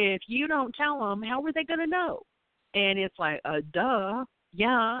 if you don't tell them, how are they going to know? And it's like, duh,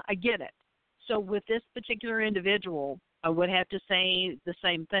 yeah, I get it. So with this particular individual, I would have to say the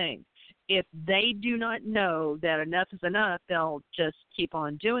same thing. If they do not know that enough is enough, they'll just keep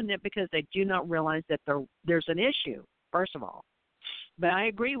on doing it because they do not realize that there's an issue, first of all. But I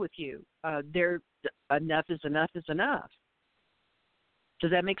agree with you. Enough is enough is enough. Does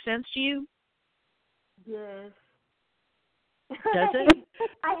that make sense to you? Yes. Does it?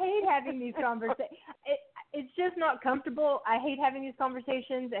 I hate having these conversations. It's just not comfortable. I hate having these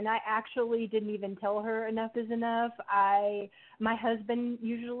conversations, and I actually didn't even tell her enough is enough. My husband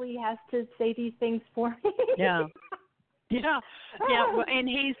usually has to say these things for me. Yeah. Yeah, well, and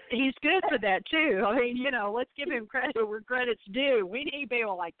he's good for that too. I mean, let's give him credit where credit's due. We need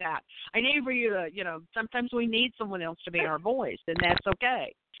people like that. I need for you to, sometimes we need someone else to be our voice, and that's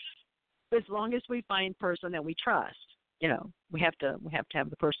okay. As long as we find a person that we trust, we have to have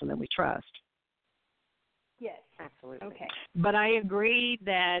the person that we trust. Yes, absolutely. Okay. But I agree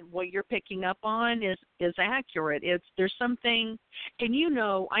that what you're picking up on is accurate. There's something, and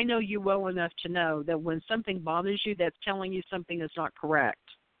I know you well enough to know that when something bothers you, that's telling you something is not correct.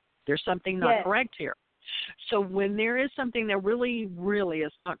 There's something not correct here. So when there is something that really, really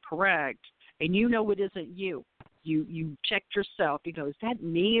is not correct, and it isn't you, you checked yourself. You go, is that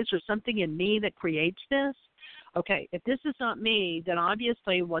me? Is there something in me that creates this? Okay, if this is not me, then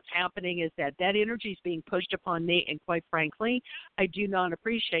obviously what's happening is that energy is being pushed upon me, and quite frankly, I do not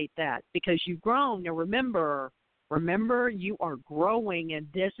appreciate that because you've grown. Now remember, you are growing, and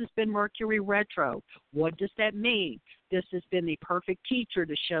this has been Mercury retro. What does that mean? This has been the perfect teacher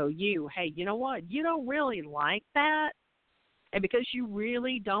to show you, hey, you know what? You don't really like that, and because you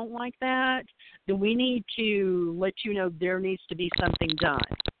really don't like that, then we need to let you know there needs to be something done.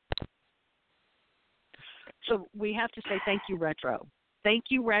 So we have to say thank you, Retro. Thank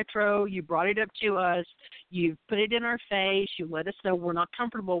you, Retro. You brought it up to us. You put it in our face. You let us know we're not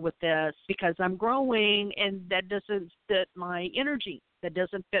comfortable with this because I'm growing, and that doesn't fit my energy. That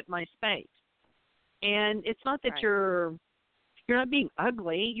doesn't fit my space. And it's not that you're not being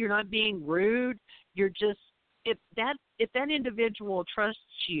ugly. You're not being rude. You're just if that individual trusts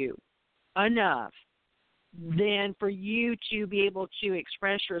you enough, then for you to be able to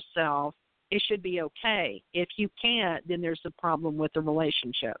express yourself, it should be okay. If you can't, then there's a problem with the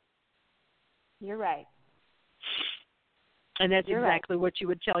relationship. You're right. And that's You're exactly what you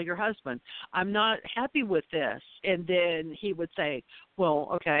would tell your husband. I'm not happy with this. And then he would say, well,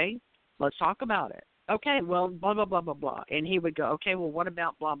 okay, let's talk about it. Okay, well, blah, blah, blah, blah, blah. And he would go, okay, well, what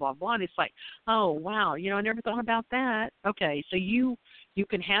about blah, blah, blah? And it's like, oh, wow, I never thought about that. Okay, so you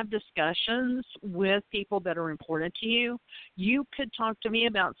can have discussions with people that are important to you. You could talk to me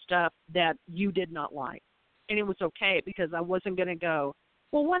about stuff that you did not like. And it was okay because I wasn't going to go,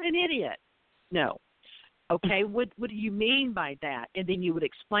 well, what an idiot. No. Okay, what do you mean by that? And then you would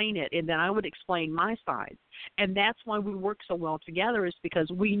explain it, and then I would explain my side. And that's why we work so well together, is because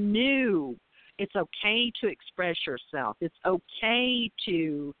we knew it's okay to express yourself. It's okay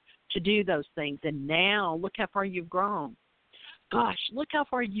to do those things. And now look how far you've grown. Gosh, look how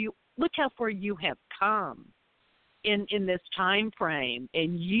far you have come in this time frame.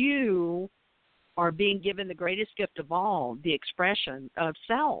 And you are being given the greatest gift of all, the expression of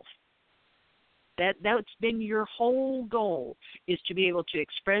self. That's been your whole goal, is to be able to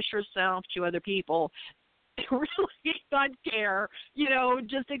express yourself to other people. Really not care,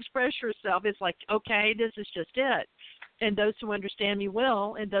 just express yourself. It's like, okay, this is just it. And those who understand me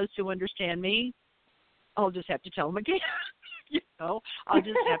will, and those who understand me, I'll just have to tell them again. I'll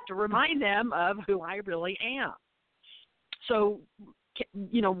just have to remind them of who I really am. So,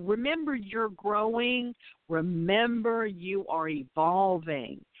 remember you're growing. Remember you are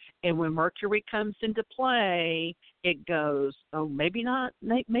evolving. And when Mercury comes into play, it goes, oh, maybe not.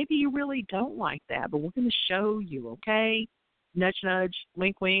 Maybe you really don't like that, but we're going to show you, okay? Nudge, nudge,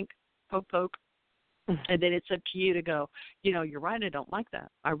 wink, wink, poke, poke. And then it's up to you to go, you're right, I don't like that.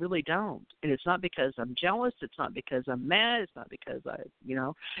 I really don't. And it's not because I'm jealous. It's not because I'm mad. It's not because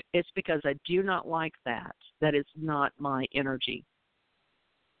it's because I do not like that. That is not my energy.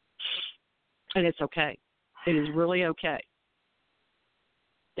 And it's okay. It is really okay.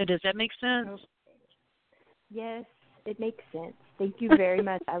 Does that make sense? Yes, it makes sense. Thank you very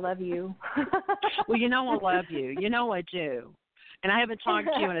much. I love you. Well, I love you. I do. And I haven't talked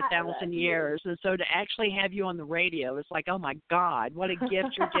to you in 1,000 years. And so to actually have you on the radio, it's like, oh, my God, what a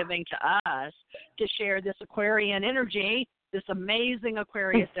gift you're giving to us to share this Aquarian energy, this amazing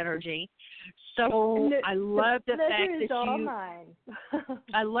Aquarius energy. So I love the fact that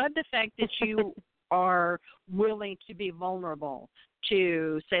I love the fact that you are willing to be vulnerable,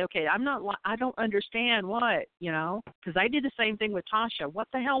 to say, okay, I don't understand what, because I did the same thing with Tasha. What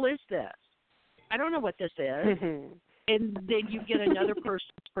the hell is this? I don't know what this is. And then you get another person's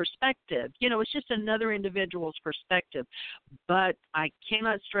perspective. It's just another individual's perspective. But I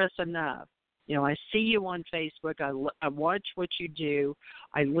cannot stress enough. I see you on Facebook. I watch what you do.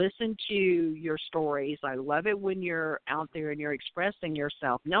 I listen to your stories. I love it when you're out there and you're expressing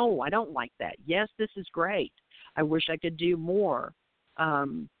yourself. No, I don't like that. Yes, this is great. I wish I could do more.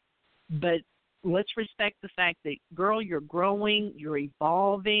 But let's respect the fact that, girl, you're growing, you're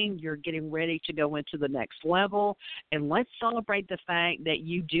evolving, you're getting ready to go into the next level. And let's celebrate the fact that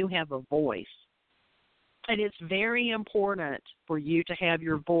you do have a voice. And it's very important for you to have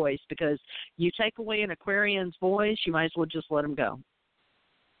your voice, because you take away an Aquarian's voice, you might as well just let them go.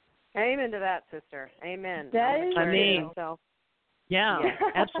 Amen to that, sister. Amen. That is true. Yeah,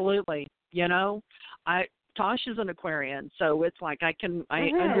 absolutely. Tasha's an Aquarian, so it's like I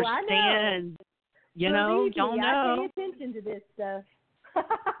understand. Believe y'all me, know. I pay attention to this stuff.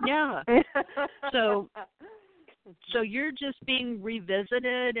 Yeah. So you're just being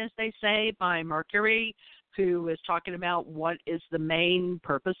revisited, as they say, by Mercury, who is talking about what is the main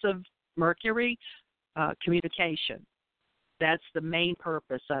purpose of Mercury, communication. That's the main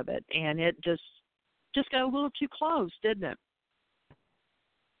purpose of it, and it just got a little too close, didn't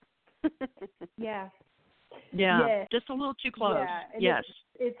it? Yeah. Yeah, yes. Just a little too close. Yeah, yes.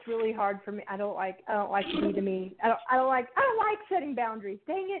 It's really hard for me. I don't like to be to me. I don't like setting boundaries.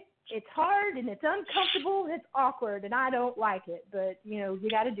 Dang it. It's hard and it's uncomfortable and it's awkward and I don't like it. But, you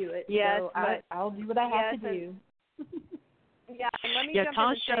got to do it. Yes, so I'll do what I have to do. Yeah, and let me jump in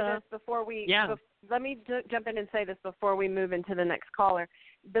and say this before we let me jump in and say this before we move into the next caller.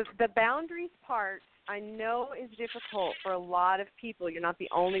 The boundaries part, I know, is difficult for a lot of people. You're not the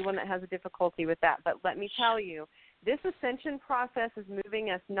only one that has a difficulty with that. But let me tell you, this ascension process is moving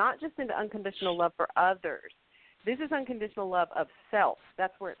us not just into unconditional love for others. This is unconditional love of self.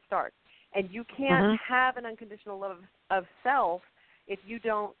 That's where it starts. And you can't have an unconditional love of self if you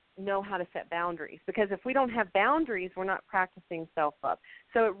don't know how to set boundaries. Because if we don't have boundaries, we're not practicing self-love.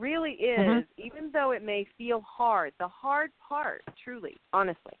 So it really is, even though it may feel hard, the hard part, truly,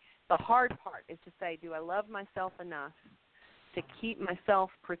 honestly, the hard part is to say, do I love myself enough to keep myself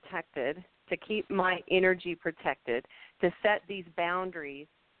protected, to keep my energy protected, to set these boundaries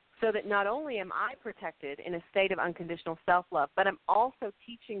so that not only am I protected in a state of unconditional self-love, but I'm also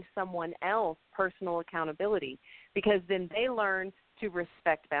teaching someone else personal accountability, because then they learn to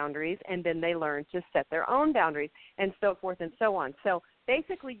respect boundaries, and then they learn to set their own boundaries, and so forth and so on. So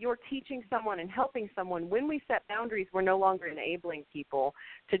basically you're teaching someone and helping someone. When we set boundaries, we're no longer enabling people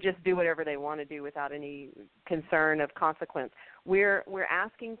to just do whatever they want to do without any concern of consequence. We're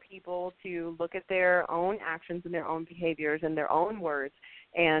asking people to look at their own actions and their own behaviors and their own words,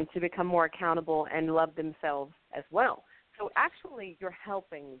 and to become more accountable and love themselves as well. So actually you're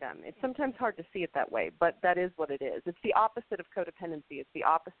helping them. It's sometimes hard to see it that way, but that is what it is. It's the opposite of codependency. It's the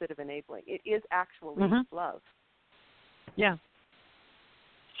opposite of enabling. It is actually love. Yeah.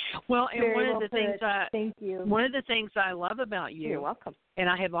 Well, and Very one well of the put. things Thank you. One of the things I love about you, you're welcome, and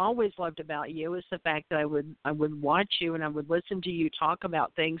I have always loved about you, is the fact that I would watch you and I would listen to you talk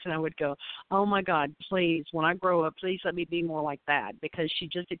about things, and I would go, oh my God, please, when I grow up, please let me be more like that, because she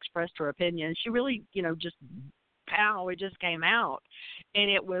just expressed her opinion. She really, just pow, it just came out.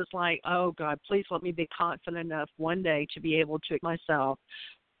 And it was like, oh God, please let me be confident enough one day to be able to myself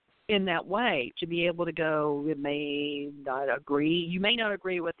in that way, to be able to go, it may not agree, you may not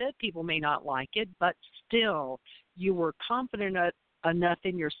agree with it, people may not like it, but still you were confident enough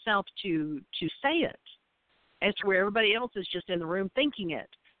in yourself to say it, as to where everybody else is just in the room thinking it.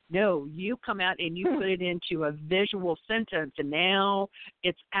 No, you come out and you put it into a visual sentence, and now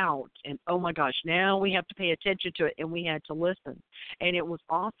it's out. And, oh, my gosh, now we have to pay attention to it, and we had to listen. And it was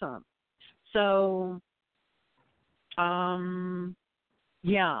awesome. So,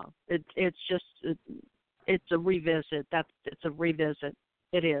 yeah, it's just it's a revisit. It's a revisit.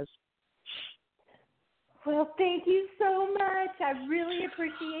 It is. Well, thank you so much. I really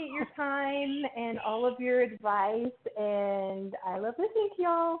appreciate your time and all of your advice, and I love listening to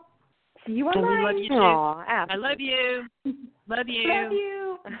y'all. See you online. We love you too. Aww, I love you. Love you. Love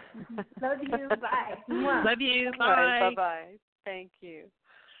you. Love you. Bye. Mwah. Love you. Bye. Right, bye-bye. Thank you.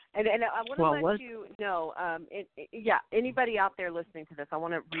 And I want to let you know, anybody out there listening to this, I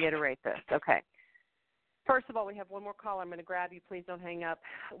want to reiterate this. Okay. First of all, we have one more call. I'm going to grab you. Please don't hang up.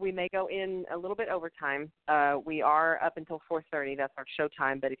 We may go in a little bit overtime. We are up until 4:30. That's our show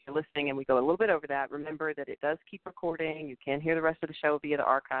time. But if you're listening and we go a little bit over that, remember that it does keep recording. You can hear the rest of the show via the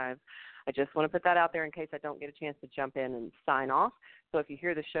archive. I just want to put that out there in case I don't get a chance to jump in and sign off. So if you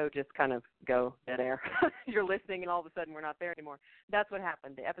hear the show just kind of go dead air, you're listening and all of a sudden we're not there anymore. That's what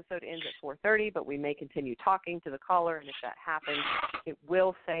happened. The episode ends at 4:30, but we may continue talking to the caller, and if that happens, it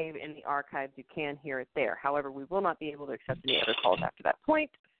will save in the archives. You can hear it there. However, we will not be able to accept any other calls after that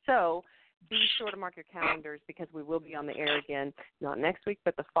point. So be sure to mark your calendars, because we will be on the air again, not next week,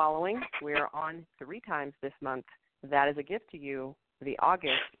 but the following. We are on 3 times this month. That is a gift to you, the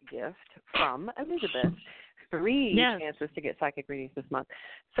August gift from Elizabeth. 3 chances to get psychic readings this month.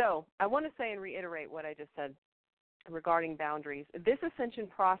 So I want to say and reiterate what I just said regarding boundaries. This ascension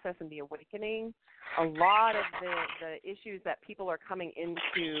process and the awakening, a lot of the issues that people are coming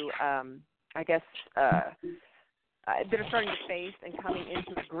into, that are starting to face and coming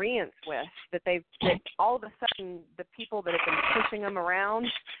into agreement with, that all of a sudden the people that have been pushing them around,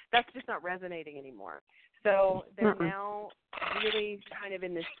 that's just not resonating anymore. So they're now really kind of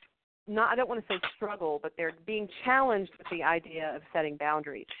in this, I don't want to say struggle, but they're being challenged with the idea of setting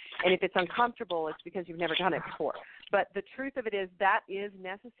boundaries. And if it's uncomfortable, it's because you've never done it before. But the truth of it is that is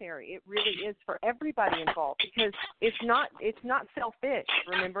necessary. It really is for everybody involved, because it's not selfish.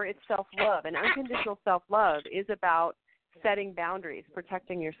 Remember, it's self-love. And unconditional self-love is about setting boundaries,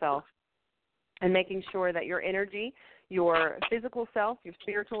 protecting yourself, and making sure that your energy, your physical self, your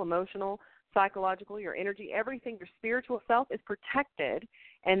spiritual, emotional, psychological, your energy, everything, your spiritual self is protected,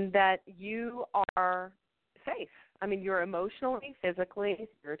 and that you are safe. I mean, you're emotionally, physically,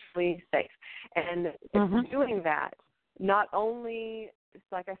 spiritually safe. And doing that not only,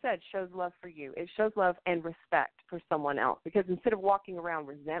 like I said, shows love for you, it shows love and respect for someone else, because instead of walking around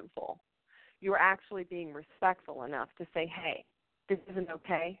resentful, you're actually being respectful enough to say, hey, this isn't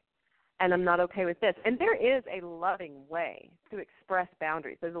okay, and I'm not okay with this. And there is a loving way to express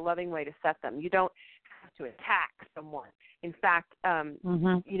boundaries. There's a loving way to set them. You don't have to attack someone. In fact,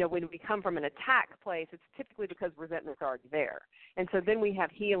 when we come from an attack place, it's typically because resentment's already there. And so then we have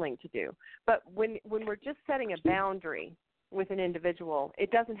healing to do. But when we're just setting a boundary, with an individual,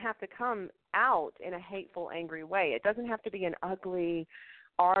 it doesn't have to come out in a hateful, angry way. It doesn't have to be an ugly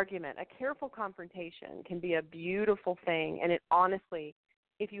argument. A careful confrontation can be a beautiful thing, and it honestly,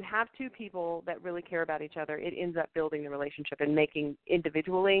 if you have two people that really care about each other, it ends up building the relationship and making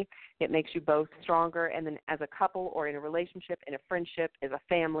individually, it makes you both stronger, and then as a couple or in a relationship, in a friendship, as a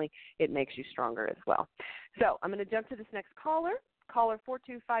family, it makes you stronger as well. So I'm going to jump to this next caller. Caller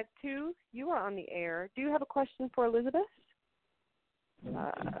 4252, you are on the air. Do you have a question for Elizabeth?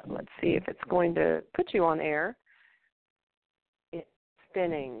 Let's see if it's going to put you on air. It's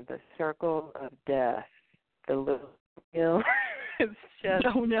spinning, the circle of death. The little wheel is just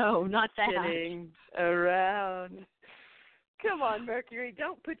no, not that. spinning around. Come on, Mercury,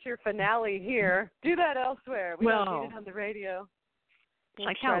 don't put your finale here. Do that elsewhere. We don't need it on the radio.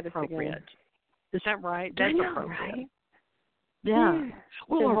 Like how appropriate. Is that right? That's appropriate. Right? Yeah.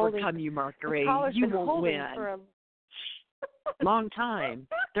 We'll overcome you, Mercury. You won't win. For a long time.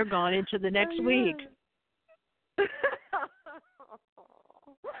 They're gone into the next week.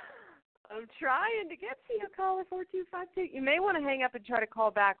 I'm trying to get to you, caller 4252. You may want to hang up and try to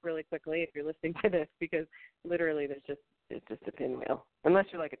call back really quickly if you're listening to this, because literally it's just a pinwheel. Unless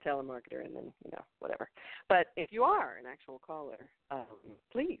you're like a telemarketer and then, whatever. But if you are an actual caller,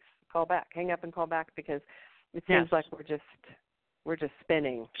 please call back. Hang up and call back, because it seems like we're just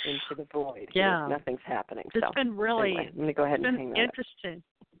spinning into the void. Yeah. Nothing's happening. It's been really anyway, let me go ahead and hang that interesting. Up.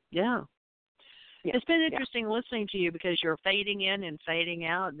 Yeah. It's been interesting listening to you, because you're fading in and fading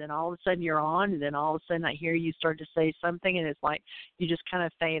out, and then all of a sudden you're on, and then all of a sudden I hear you start to say something, and it's like you just kind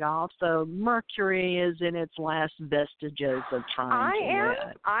of fade off. So Mercury is in its last vestiges of trying to win.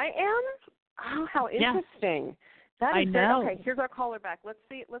 I am? Oh, how interesting. That is I know. Okay, here's our caller back. Let's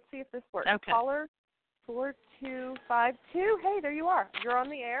see if this works. Okay. Caller 4252. Hey, there you are. You're on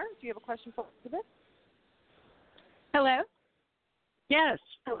the air. Do you have a question for this? Hello? Yes,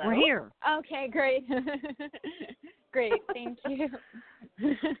 Hello? we're here. Okay, great. Great, thank you.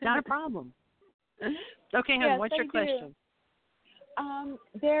 Not a problem. Okay, honey, what's your question?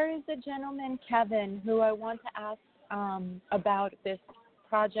 There is a gentleman, Kevin, who I want to ask about this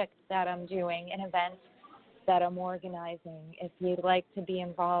project that I'm doing, an event that I'm organizing. If you'd like to be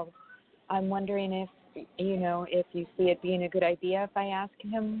involved, I'm wondering if you see it being a good idea if I ask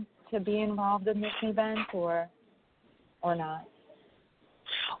him to be involved in this event or not.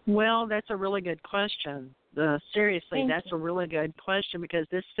 Well, that's a really good question. Seriously, that's a really good question, because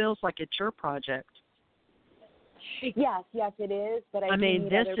this feels like it's your project. Yes, it is. But I mean,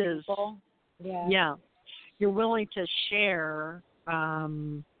 need this other is people. Yeah. You're willing to share.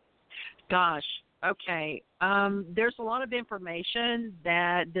 Gosh, okay. There's a lot of information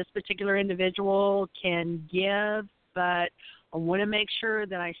that this particular individual can give, but I want to make sure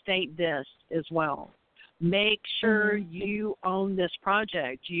that I state this as well. Make sure you own this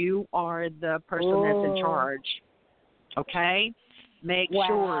project. You are the person that's in charge. Okay? Make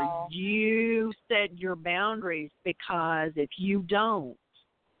sure you set your boundaries, because if you don't,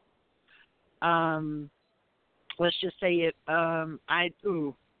 let's just say it, I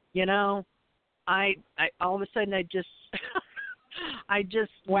all of a sudden I just I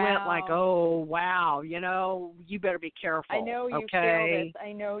just went like, oh, wow, you better be careful. I know you okay? feel this.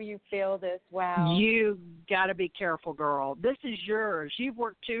 I know you feel this. Wow. You got to be careful, girl. This is yours. You've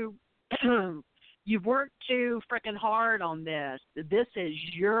worked too freaking hard on this. This is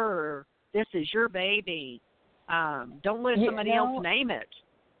your baby. Don't let somebody else name it,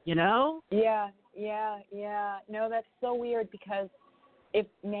 Yeah. No, that's so weird, because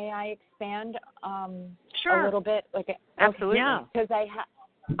may I expand sure. a little bit? Absolutely. Yeah. Because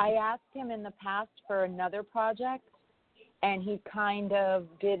I asked him in the past for another project, and he kind of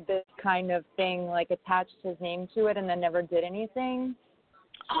did this kind of thing, like attached his name to it and then never did anything.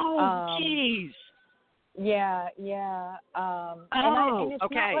 Oh, jeez. Yeah. And it's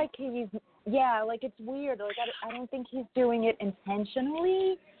okay. not like it's weird. Like I don't think he's doing it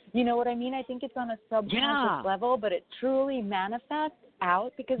intentionally. You know what I mean? I think it's on a subconscious level, but it truly manifests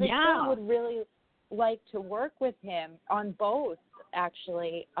out, because I still would really like to work with him on both,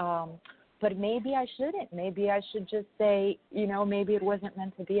 actually. But maybe I shouldn't. Maybe I should just say, maybe it wasn't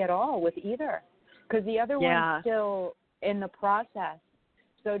meant to be at all with either, because the other one's still in the process.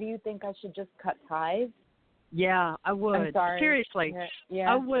 So do you think I should just cut ties? Yeah, I would. I'm sorry. Seriously.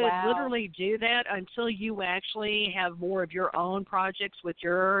 Yeah. I would literally do that until you actually have more of your own projects with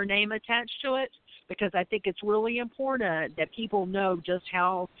your name attached to it, because I think it's really important that people know just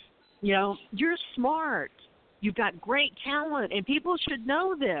how, you're smart. You've got great talent, and people should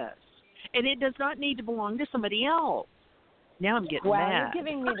know this. And it does not need to belong to somebody else. Now I'm getting Wow, mad. you're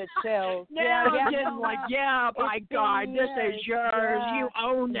giving me the chills. Now I'm getting like, by God, this is yours. Yeah. You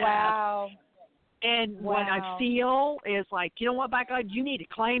own it. Wow. And what I feel is like, you know what, by God, you need to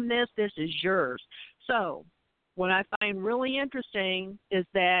claim this. This is yours. So what I find really interesting is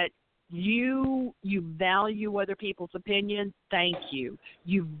that you value other people's opinions. Thank you.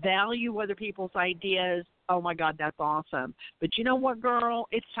 You value other people's ideas. Oh, my God, that's awesome. But you know what, girl?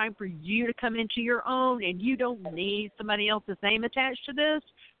 It's time for you to come into your own, and you don't need somebody else's name attached to this.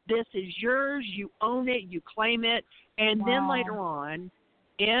 This is yours. You own it. You claim it. And then later on,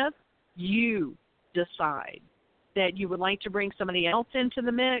 if you decide that you would like to bring somebody else into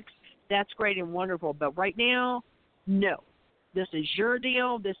the mix, that's great and wonderful. But right now, no. This is your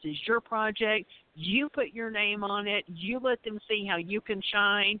deal. This is your project. You put your name on it. You let them see how you can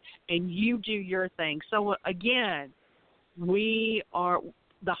shine, and you do your thing. So, again, the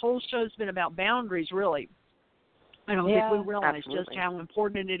whole show's been about boundaries, really. I don't think we realize just how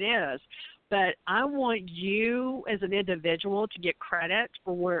important it is. But I want you as an individual to get credit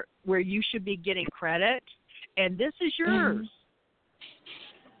for where you should be getting credit, and this is yours. Mm-hmm.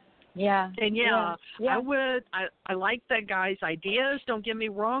 Yeah. And I like that guy's ideas. Don't get me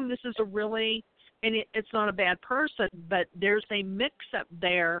wrong. This is it's not a bad person, but there's a mix-up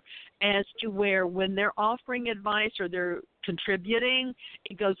there as to where when they're offering advice or they're contributing,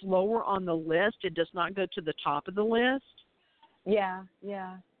 it goes lower on the list. It does not go to the top of the list. Yeah.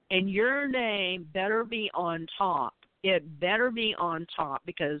 And your name better be on top. It better be on top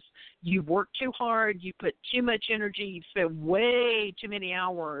because you work too hard, you put too much energy, you spent way too many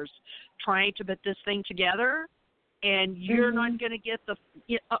hours trying to put this thing together, and you're not going to get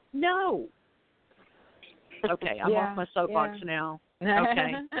no. Okay, I'm off my soapbox now.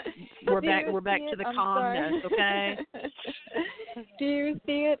 Okay, we're back to the calmness. Okay. Do you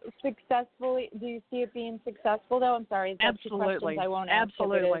see it successfully? Do you see it being successful though? I'm sorry. Absolutely. I won't ask.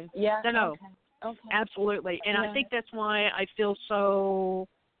 Absolutely. Yeah. No. Okay. Absolutely. And I think that's why I feel so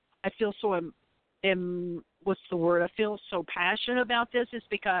what's the word? I feel so passionate about this is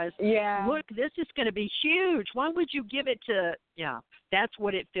because look, this is going to be huge. Why would you give it to? Yeah, that's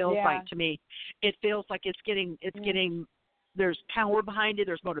what it feels like to me. It feels like it's getting. There's power behind it.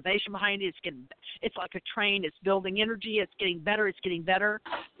 There's motivation behind it. It's like a train. It's building energy. It's getting better.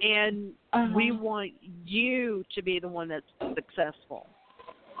 And we want you to be the one that's successful.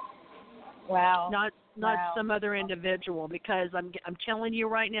 Wow. Not some other individual, because I'm telling you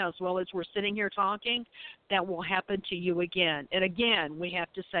right now, as well as we're sitting here talking, that will happen to you again. And again, we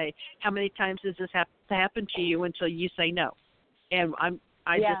have to say, how many times does this have to happen to you until you say no? And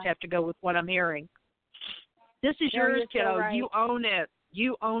I just have to go with what I'm hearing. This is yours, kiddo. So right. You own it.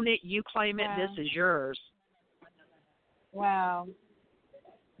 You own it. You claim it. This is yours. Wow.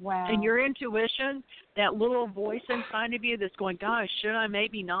 And your intuition, that little voice inside of you that's going, gosh, should I,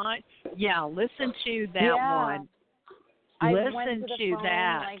 maybe not? Yeah, listen to that one. I went to the phone,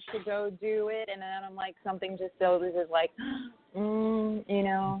 that. Like, to go do it, and then I'm like, something just goes, is like, you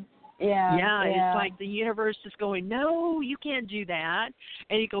know. Yeah, it's like the universe is going, no, you can't do that.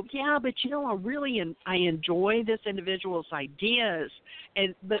 And you go, yeah, but you know, I enjoy this individual's ideas.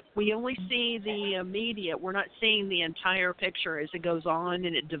 But we only see the immediate. We're not seeing the entire picture as it goes on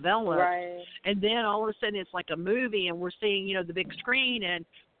and it develops. Right. And then all of a sudden it's like a movie, and we're seeing, the big screen, and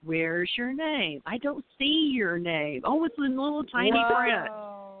where's your name? I don't see your name. Oh, it's in little tiny print.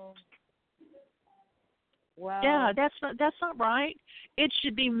 Wow. Yeah, that's not right. It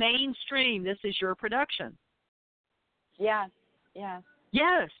should be mainstream. This is your production. Yes.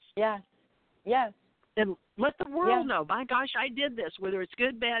 And let the world know. My gosh, I did this. Whether it's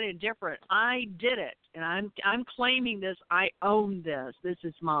good, bad, and different, I did it, and I'm claiming this. I own this. This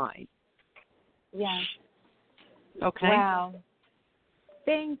is mine. Yes. Okay. Wow.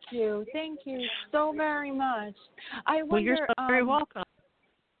 Thank you so very much. Well, you're so very welcome.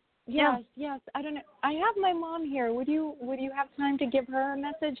 Yes. I don't know. I have my mom here. Would you have time to give her a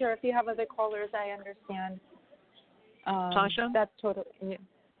message, or if you have other callers, I understand. Tasha? That's totally. Yeah.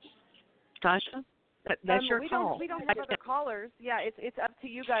 Tasha? That's your call. We don't have other callers. Yeah, it's up to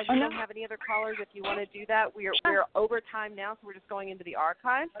you guys. We don't have any other callers. If you want to do that, we're over time now, so we're just going into the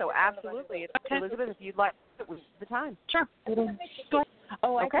archive. So absolutely, Elizabeth, if you'd like, the time. Sure.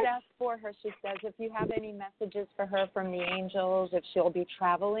 Oh, I could ask for her. She says if you have any messages for her from the angels, if she'll be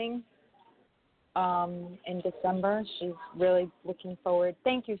traveling in December. She's really looking forward.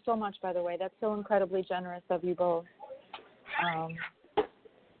 Thank you so much, by the way. That's so incredibly generous of you both.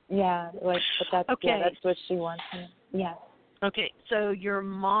 That's what she wants. Yeah. Okay, so your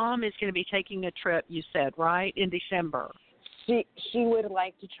mom is going to be taking a trip, you said, right, in December? She would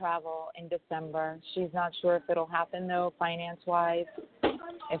like to travel in December. She's not sure if it'll happen though, finance-wise,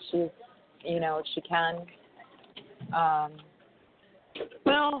 if she's, if she can.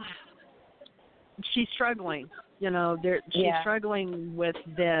 Well, she's struggling. She's struggling with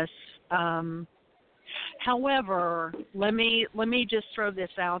this. However, let me just throw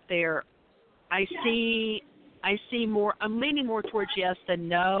this out there. I see more. I'm leaning more towards yes than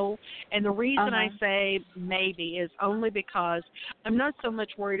no, and the reason I say maybe is only because I'm not so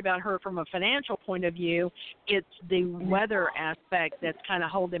much worried about her from a financial point of view. It's the weather aspect that's kind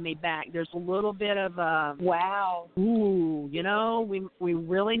of holding me back. There's a little bit of we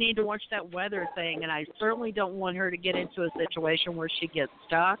really need to watch that weather thing, and I certainly don't want her to get into a situation where she gets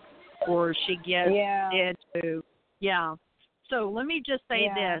stuck or she gets into So let me just say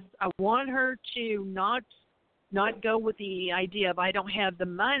this: I want her to not go with the idea of I don't have the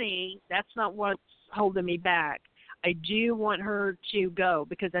money. That's not what's holding me back. I do want her to go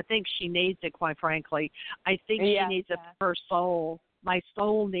because I think she needs it, quite frankly. I think she needs it for her soul. My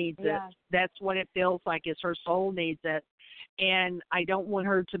soul needs it. That's what it feels like, is her soul needs it. And I don't want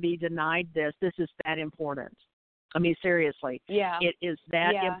her to be denied this. This is that important. I mean, seriously. Yeah. It is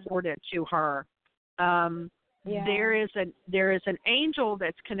that important to her. There is an angel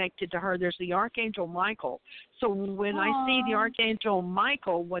that's connected to her. There's the Archangel Michael. So when I see the Archangel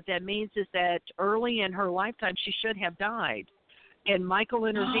Michael, what that means is that early in her lifetime she should have died, and Michael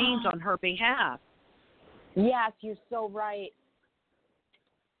intervenes on her behalf. Yes, you're so right.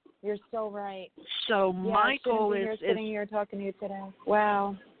 You're so right. So Michael is sitting here talking to you today.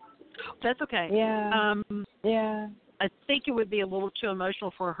 Wow. That's okay. Yeah. I think it would be a little too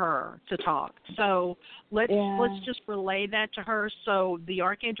emotional for her to talk. So let's just relay that to her. So the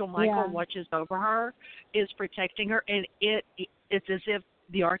Archangel Michael watches over her, is protecting her, and it's as if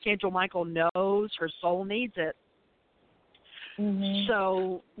the Archangel Michael knows her soul needs it. Mm-hmm.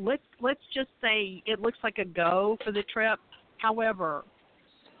 So let's just say it looks like a go for the trip. However,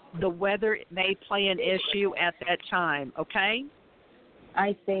 the weather may play an issue at that time. Okay.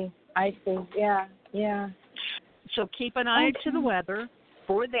 I see. Yeah. So keep an eye to the weather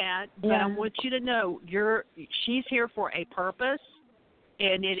for that. But I want you to know she's here for a purpose,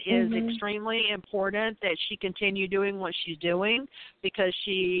 and it is extremely important that she continue doing what she's doing because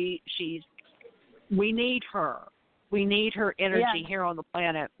we need her. We need her energy here on the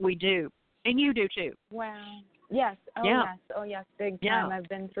planet. We do. And you do too. Wow. Yes. Oh yes. Big time. I've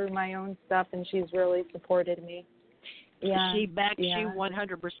been through my own stuff, and she's really supported me. Yeah. She backs you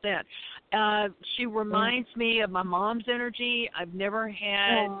 100%. She reminds me of my mom's energy. I've never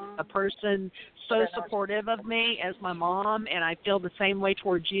had a person so supportive of me as my mom, and I feel the same way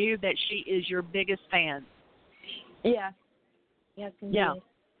towards you, that she is your biggest fan. Yes. Yes, indeed.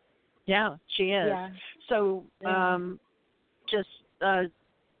 Yeah, she is. Yeah. So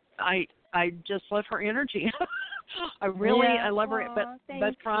I just love her energy. I love her, but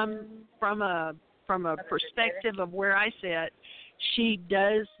from a perspective of where I sit, she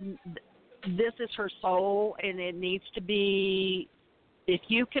does. This is her soul, and it needs to be. If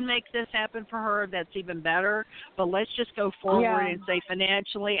you can make this happen for her, that's even better. But let's just go forward and say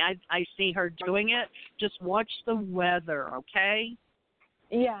financially, I see her doing it. Just watch the weather, okay?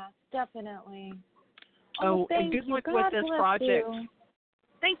 Yeah, definitely. And good luck with this project.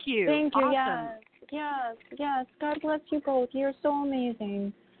 Thank you. Thank you. Awesome. Yes. God bless you both. You're so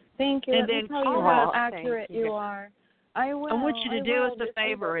amazing. Thank you. And Let me tell you how accurate you are. I will. I want you to do us a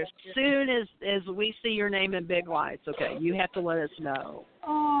favor. As soon as we see your name in big lights, okay, you have to let us know.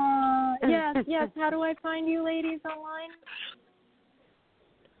 Yes. How do I find you ladies online?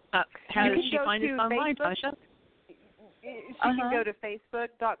 How does she find us online, Tasha? She can go to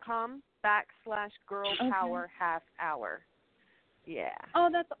facebook.com/Girl Power Half Hour. Yeah. Oh,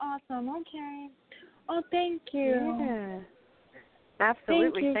 that's awesome. Okay. Oh, thank you. Yeah.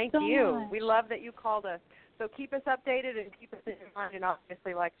 Absolutely. Thank you. Much. We love that you called us. So keep us updated and keep us in mind. And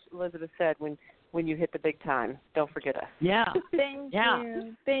obviously, like Elizabeth said, when you hit the big time, don't forget us. Yeah. Thank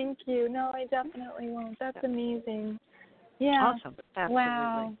you. No, I definitely won't. That's amazing. Yeah. Awesome. Absolutely.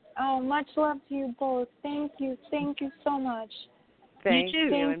 Wow. Oh, much love to you both. Thank you. Thank you so much. Thank you.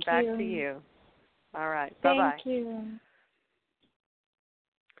 Thank And back you. to you. All right. Bye-bye. Thank you.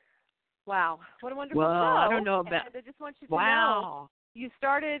 Wow, what a wonderful show! I don't know about. And I just want you to know you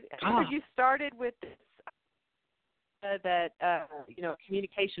started with this, that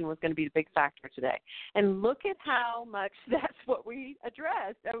communication was going to be the big factor today, and look at how much that's what we addressed.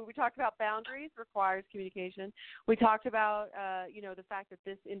 yes. We talked about boundaries requires communication. We talked about, the fact that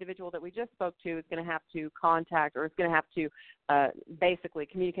this individual that we just spoke to is going to have to contact or is going to have to basically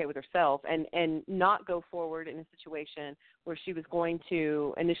communicate with herself and not go forward in a situation where she was going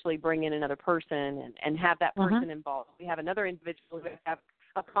to initially bring in another person and have that person involved. We have another individual who have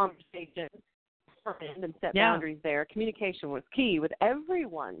a conversation and set boundaries there. Communication was key with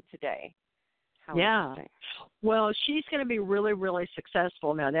everyone today. Yeah. Well, she's going to be really, really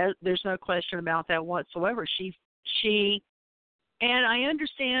successful now. There's no question about that whatsoever. She, and I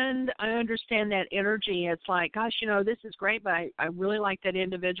understand that energy. It's like, gosh, this is great, but I really like that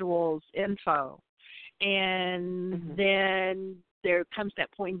individual's info. And then there comes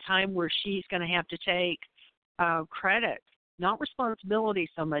that point in time where she's going to have to take credit, not responsibility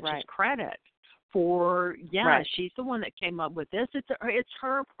so much as credit. For she's the one that came up with this. It's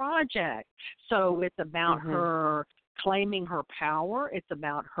her project, so it's about her claiming her power. It's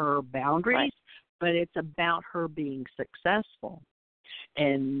about her boundaries, but it's about her being successful.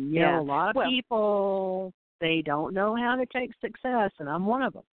 And a lot of people, they don't know how to take success, and I'm one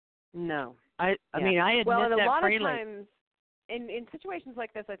of them. No, I mean I admit and that a lot freely. of times in situations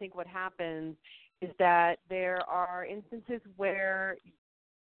like this, I think what happens is that there are instances where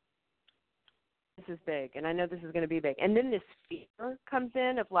this is big, and I know this is going to be big. And then this fear comes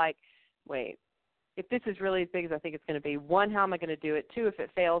in of like, wait, if this is really as big as I think it's going to be, one, how am I going to do it? Two, if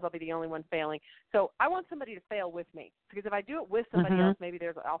it fails, I'll be the only one failing. So I want somebody to fail with me, because if I do it with somebody else, maybe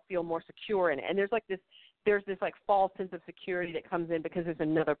I'll feel more secure in it. And there's this like false sense of security that comes in because there's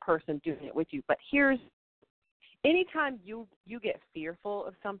another person doing it with you. But anytime you get fearful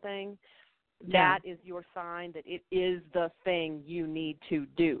of something, that is your sign that it is the thing you need to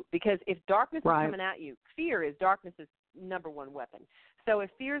do. Because if darkness is coming at you, fear is darkness's number one weapon. So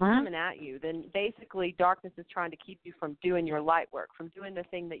if fear is coming at you, then basically darkness is trying to keep you from doing your light work, from doing the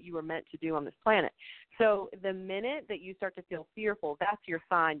thing that you were meant to do on this planet. So the minute that you start to feel fearful, that's your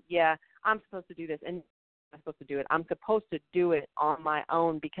sign, I'm supposed to do this. And I'm supposed to do it. I'm supposed to do it on my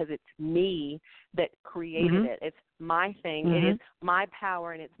own because it's me that created it. It's my thing. It is my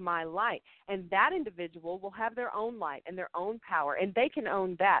power, and it's my light. And that individual will have their own light and their own power, and they can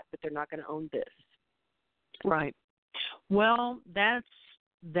own that, but they're not going to own this. Right. Well, that's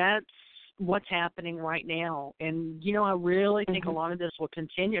what's happening right now. And, I really think a lot of this will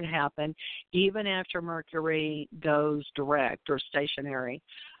continue to happen even after Mercury goes direct or stationary.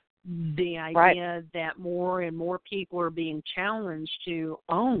 The idea that more and more people are being challenged to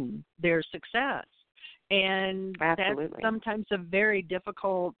own their success. And that's sometimes a very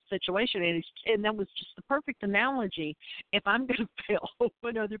difficult situation. And that was just the perfect analogy. If I'm going to fail,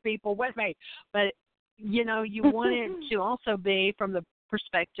 with other people with me. But, you want it to also be from the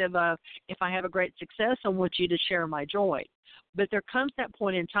perspective of, if I have a great success, I want you to share my joy. But there comes that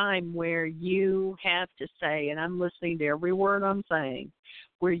point in time where you have to say, and I'm listening to every word I'm saying,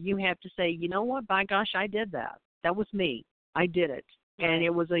 where you have to say, you know what, by gosh, I did that. That was me. I did it. And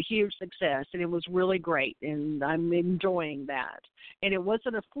it was a huge success, and it was really great, and I'm enjoying that. And it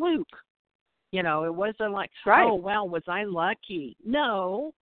wasn't a fluke. It wasn't like, oh, wow, was I lucky?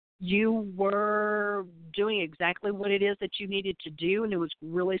 No, you were doing exactly what it is that you needed to do, and it was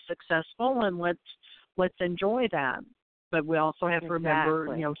really successful, and let's enjoy that. But we also have to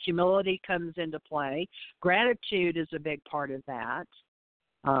remember, humility comes into play. Gratitude is a big part of that.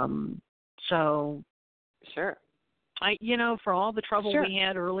 Sure. For all the trouble we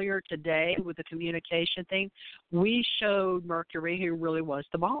had earlier today with the communication thing, we showed Mercury who really was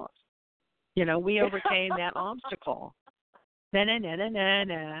the boss. We overcame that obstacle.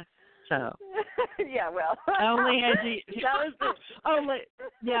 Na. So. I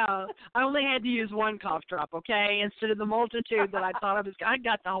only had to use one cough drop, okay, instead of the multitude that I thought I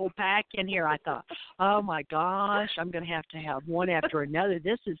got the whole pack in here. I thought, oh my gosh, I'm going to have one after another.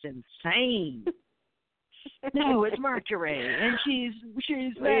 This is insane. No, it's Mercury, and she's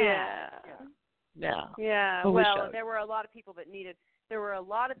mad. Yeah. Well, there were a lot of people that needed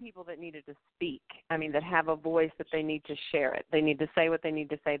to speak. I mean, that have a voice that they need to share it. They need to say what they need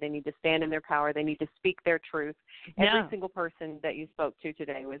to say. They need to stand in their power. They need to speak their truth. Every single person that you spoke to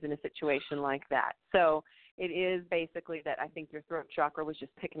today was in a situation like that. So it is basically that I think your throat chakra was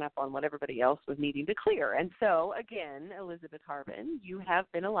just picking up on what everybody else was needing to clear. And so, again, Elizabeth Harbin, you have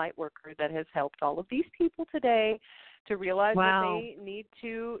been a light worker that has helped all of these people today to realize what they need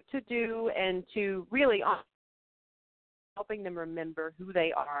to do, and to really helping them remember who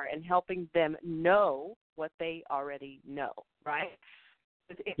they are and helping them know what they already know, right?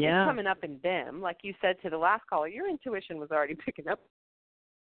 It's coming up in them. Like you said to the last caller, your intuition was already picking up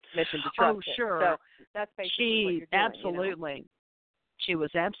mission to trust sure. it. So that's basically what you're doing. Absolutely. She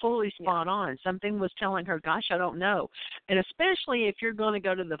was absolutely spot on. Something was telling her, gosh, I don't know. And especially if you're going to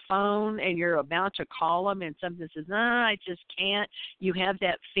go to the phone and you're about to call them and something says, no, I just can't. You have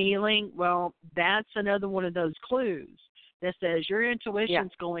that feeling. Well, that's another one of those clues that says your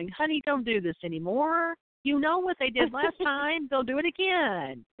intuition's going, honey, don't do this anymore. You know what they did last time. They'll do it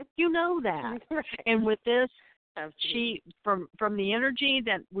again. You know that. And with this, she from the energy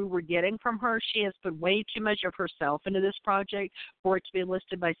that we were getting from her, she has put way too much of herself into this project for it to be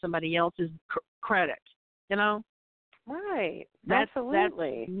listed by somebody else's credit. You know, right?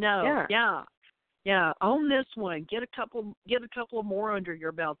 Absolutely. Yeah. Own this one. Get a couple more under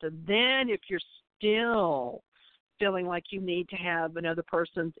your belt, and then if you're still feeling like you need to have another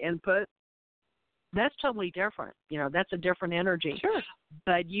person's input, that's totally different. You know, that's a different energy. Sure.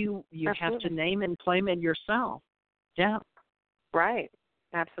 But you have to name and claim it yourself. Yeah. Right.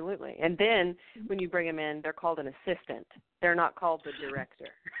 Absolutely. And then when you bring them in, they're called an assistant. They're not called the director.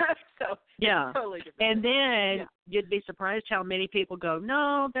 So yeah. Totally different. And then you'd be surprised how many people go,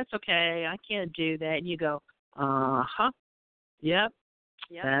 no, that's okay. I can't do that. And you go, uh-huh. Yep.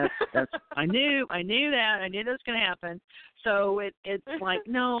 That's I knew that. I knew that was going to happen. So it's like,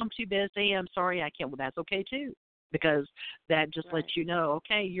 no, I'm too busy. I'm sorry, I can't. Well, that's okay too, because that just lets you know,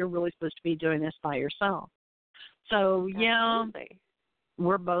 okay, you're really supposed to be doing this by yourself. So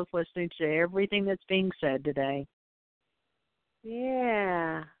we're both listening to everything that's being said today.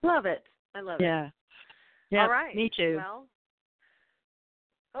 Yeah, love it. I love it. Yeah. All right. Me too. Well,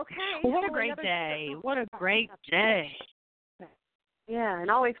 okay. Well, what a great day. What a great day. Yeah, and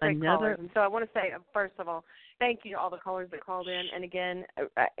always great callers. And so I want to say, first of all, thank you to all the callers that called in. And again,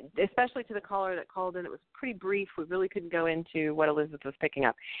 especially to the caller that called in, it was pretty brief. We really couldn't go into what Elizabeth was picking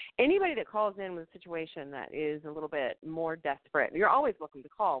up. Anybody that calls in with a situation that is a little bit more desperate, you're always welcome to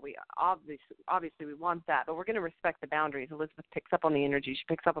call. We obviously we want that, but we're going to respect the boundaries. Elizabeth picks up on the energy. She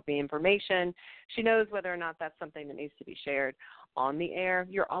picks up on the information. She knows whether or not that's something that needs to be shared on the air.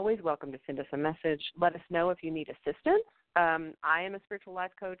 You're always welcome to send us a message. Let us know if you need assistance. I am a spiritual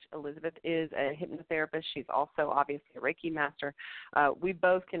life coach. Elizabeth is a hypnotherapist. She's also obviously a Reiki master. We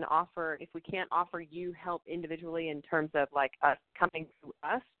both can offer, if we can't offer you help individually in terms of like us coming to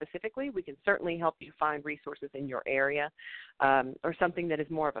us specifically, we can certainly help you find resources in your area or something that is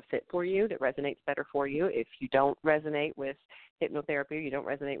more of a fit for you, that resonates better for you. If you don't resonate with hypnotherapy, you don't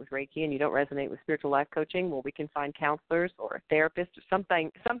resonate with Reiki, and you don't resonate with spiritual life coaching, well, we can find counselors or a therapist or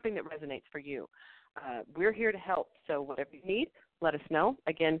something that resonates for you. We're here to help, so whatever you need, let us know.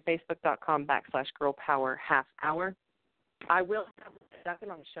 Again, facebook.com/girlpower_half-hour. I will have Duncan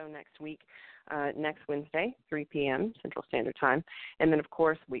on the show next week, next Wednesday, 3 p.m. Central Standard Time. And then, of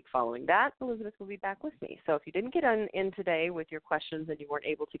course, week following that, Elizabeth will be back with me. So if you didn't get in today with your questions and you weren't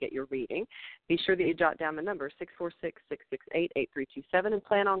able to get your reading, be sure that you jot down the number, 646-668-8327, and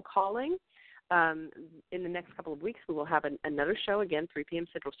plan on calling. In the next couple of weeks, we will have another show, again, 3 p.m.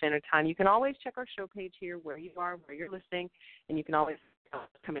 Central Standard Time. You can always check our show page here where you are, where you're listening, and you can always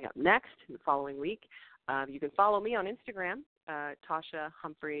coming up next in the following week. You can follow me on Instagram, Tasha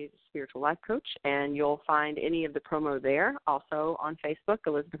Humphreys, Spiritual Life Coach, and you'll find any of the promo there. Also on Facebook,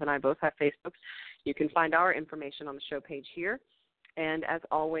 Elizabeth and I both have Facebooks. You can find our information on the show page here. And as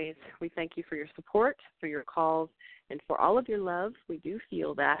always, we thank you for your support, for your calls, and for all of your love. We do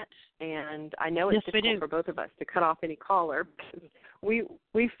feel that. And I know it's difficult for both of us to cut off any caller because we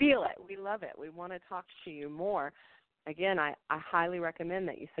feel it. We love it. We want to talk to you more. Again, I highly recommend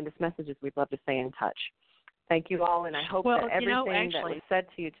that you send us messages. We'd love to stay in touch. Thank you all, and I hope that everything that was said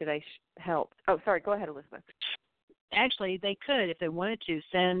to you today helped. Oh, sorry. Go ahead, Elizabeth. Actually, they could, if they wanted to,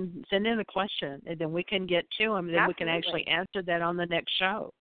 send in a question, and then we can get to them, and then we can actually answer that on the next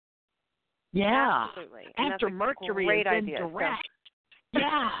show. Yeah. Absolutely. After Mercury is in direct. So.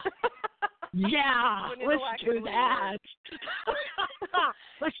 Yeah. Yeah. Let's do that.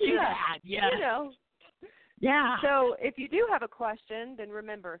 Let's do that. Yeah. You know. Yeah. So if you do have a question, then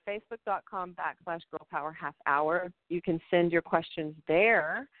remember, facebook.com/girlpower-half-hour. You can send your questions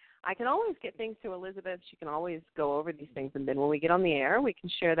there. I can always get things to Elizabeth. She can always go over these things, and then when we get on the air, we can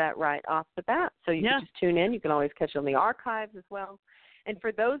share that right off the bat. So you can just tune in. You can always catch it on the archives as well. And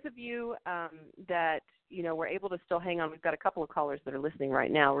for those of you that, were able to still hang on, we've got a couple of callers that are listening right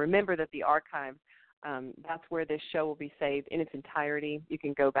now. Remember that the archives, that's where this show will be saved in its entirety. You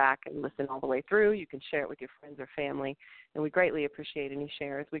can go back and listen all the way through. You can share it with your friends or family. And we greatly appreciate any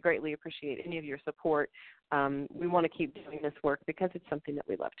shares. We greatly appreciate any of your support. We want to keep doing this work because it's something that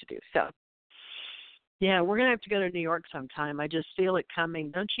we love to do. So, yeah, we're going to have to go to New York sometime. I just feel it coming,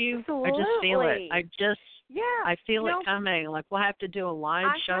 don't you? Absolutely. I just feel it. I feel it coming. Like we'll have to do a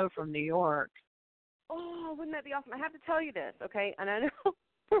live show from New York. oh, wouldn't that be awesome? I have to tell you this, okay? And I know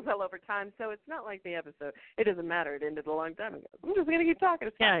we're well over time, so it's not like the episode. It doesn't matter. It ended a long time ago. I'm just going to keep talking.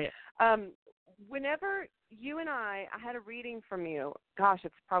 It's fine. Yeah. Whenever you and I had a reading from you, gosh,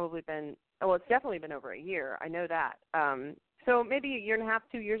 it's probably been, well, it's definitely been over a year. I know that. So maybe a year and a half,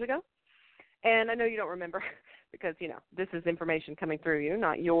 2 years ago. And I know you don't remember because, you know, this is information coming through you,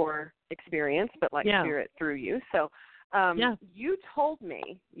 not your experience, but like spirit through you. So you told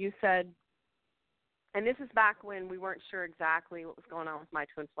me, you said, and this is back when we weren't sure exactly what was going on with my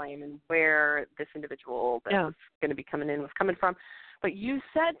twin flame and where this individual that was going to be coming in was coming from. But you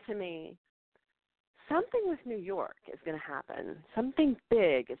said to me, something with New York is going to happen. Something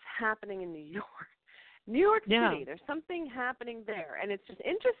big is happening in New York. New York City, there's something happening there. And it's just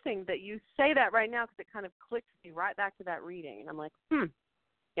interesting that you say that right now because it kind of clicks me right back to that reading. And I'm like,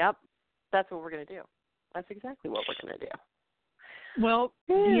 yep, that's what we're going to do. That's exactly what we're going to do. Well,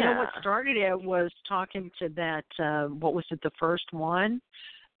 you know what started it was talking to that, what was it, the first one?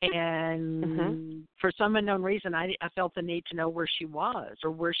 And for some unknown reason, I felt the need to know where she was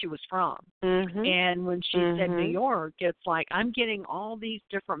or where she was from. And when she said New York, it's like I'm getting all these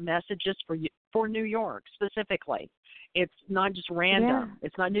different messages for New York specifically. It's not just random.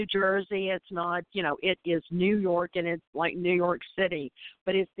 It's not New Jersey. It's not, you know, it is New York, and it's like New York City,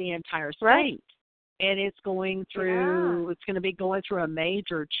 but it's the entire state. Right. And it's going through, it's going to be going through a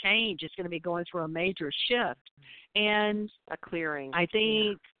major change. It's going to be going through a major shift. And a clearing. I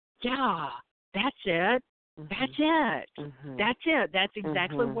think, that's it. That's it. That's it. That's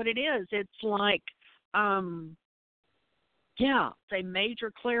exactly what it is. It's like, it's a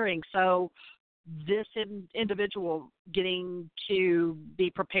major clearing. So this individual getting to be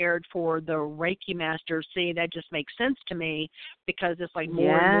prepared for the Reiki master, see, that just makes sense to me because it's like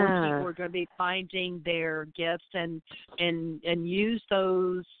more and more people are going to be finding their gifts and use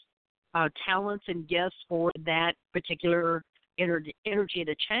those talents and gifts for that particular energy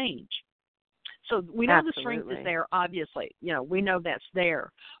to change. So we know the strength is there, obviously. You know, we know that's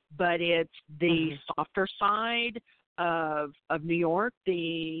there. But it's the softer side of New York,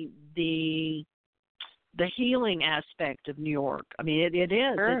 the healing aspect of New York. I mean, it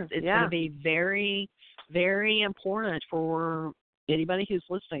is. Sure. It's going to be very, very important for anybody who's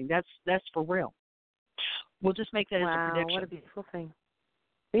listening. That's for real. We'll just make that as a prediction. What a beautiful thing.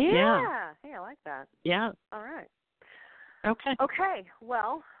 Yeah. Hey, I like that. Yeah. All right. Okay.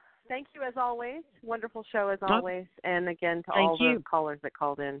 Well, thank you as always. Wonderful show as always. And again, to all the callers that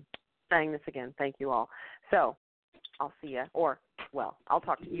called in, saying this again, thank you all. So I'll see you, I'll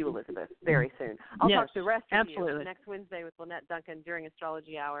talk to you, Elizabeth, very soon. I'll talk to the rest of you next Wednesday with Lynette Duncan during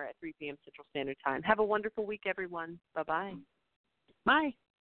Astrology Hour at 3 p.m. Central Standard Time. Have a wonderful week, everyone. Bye-bye. Bye.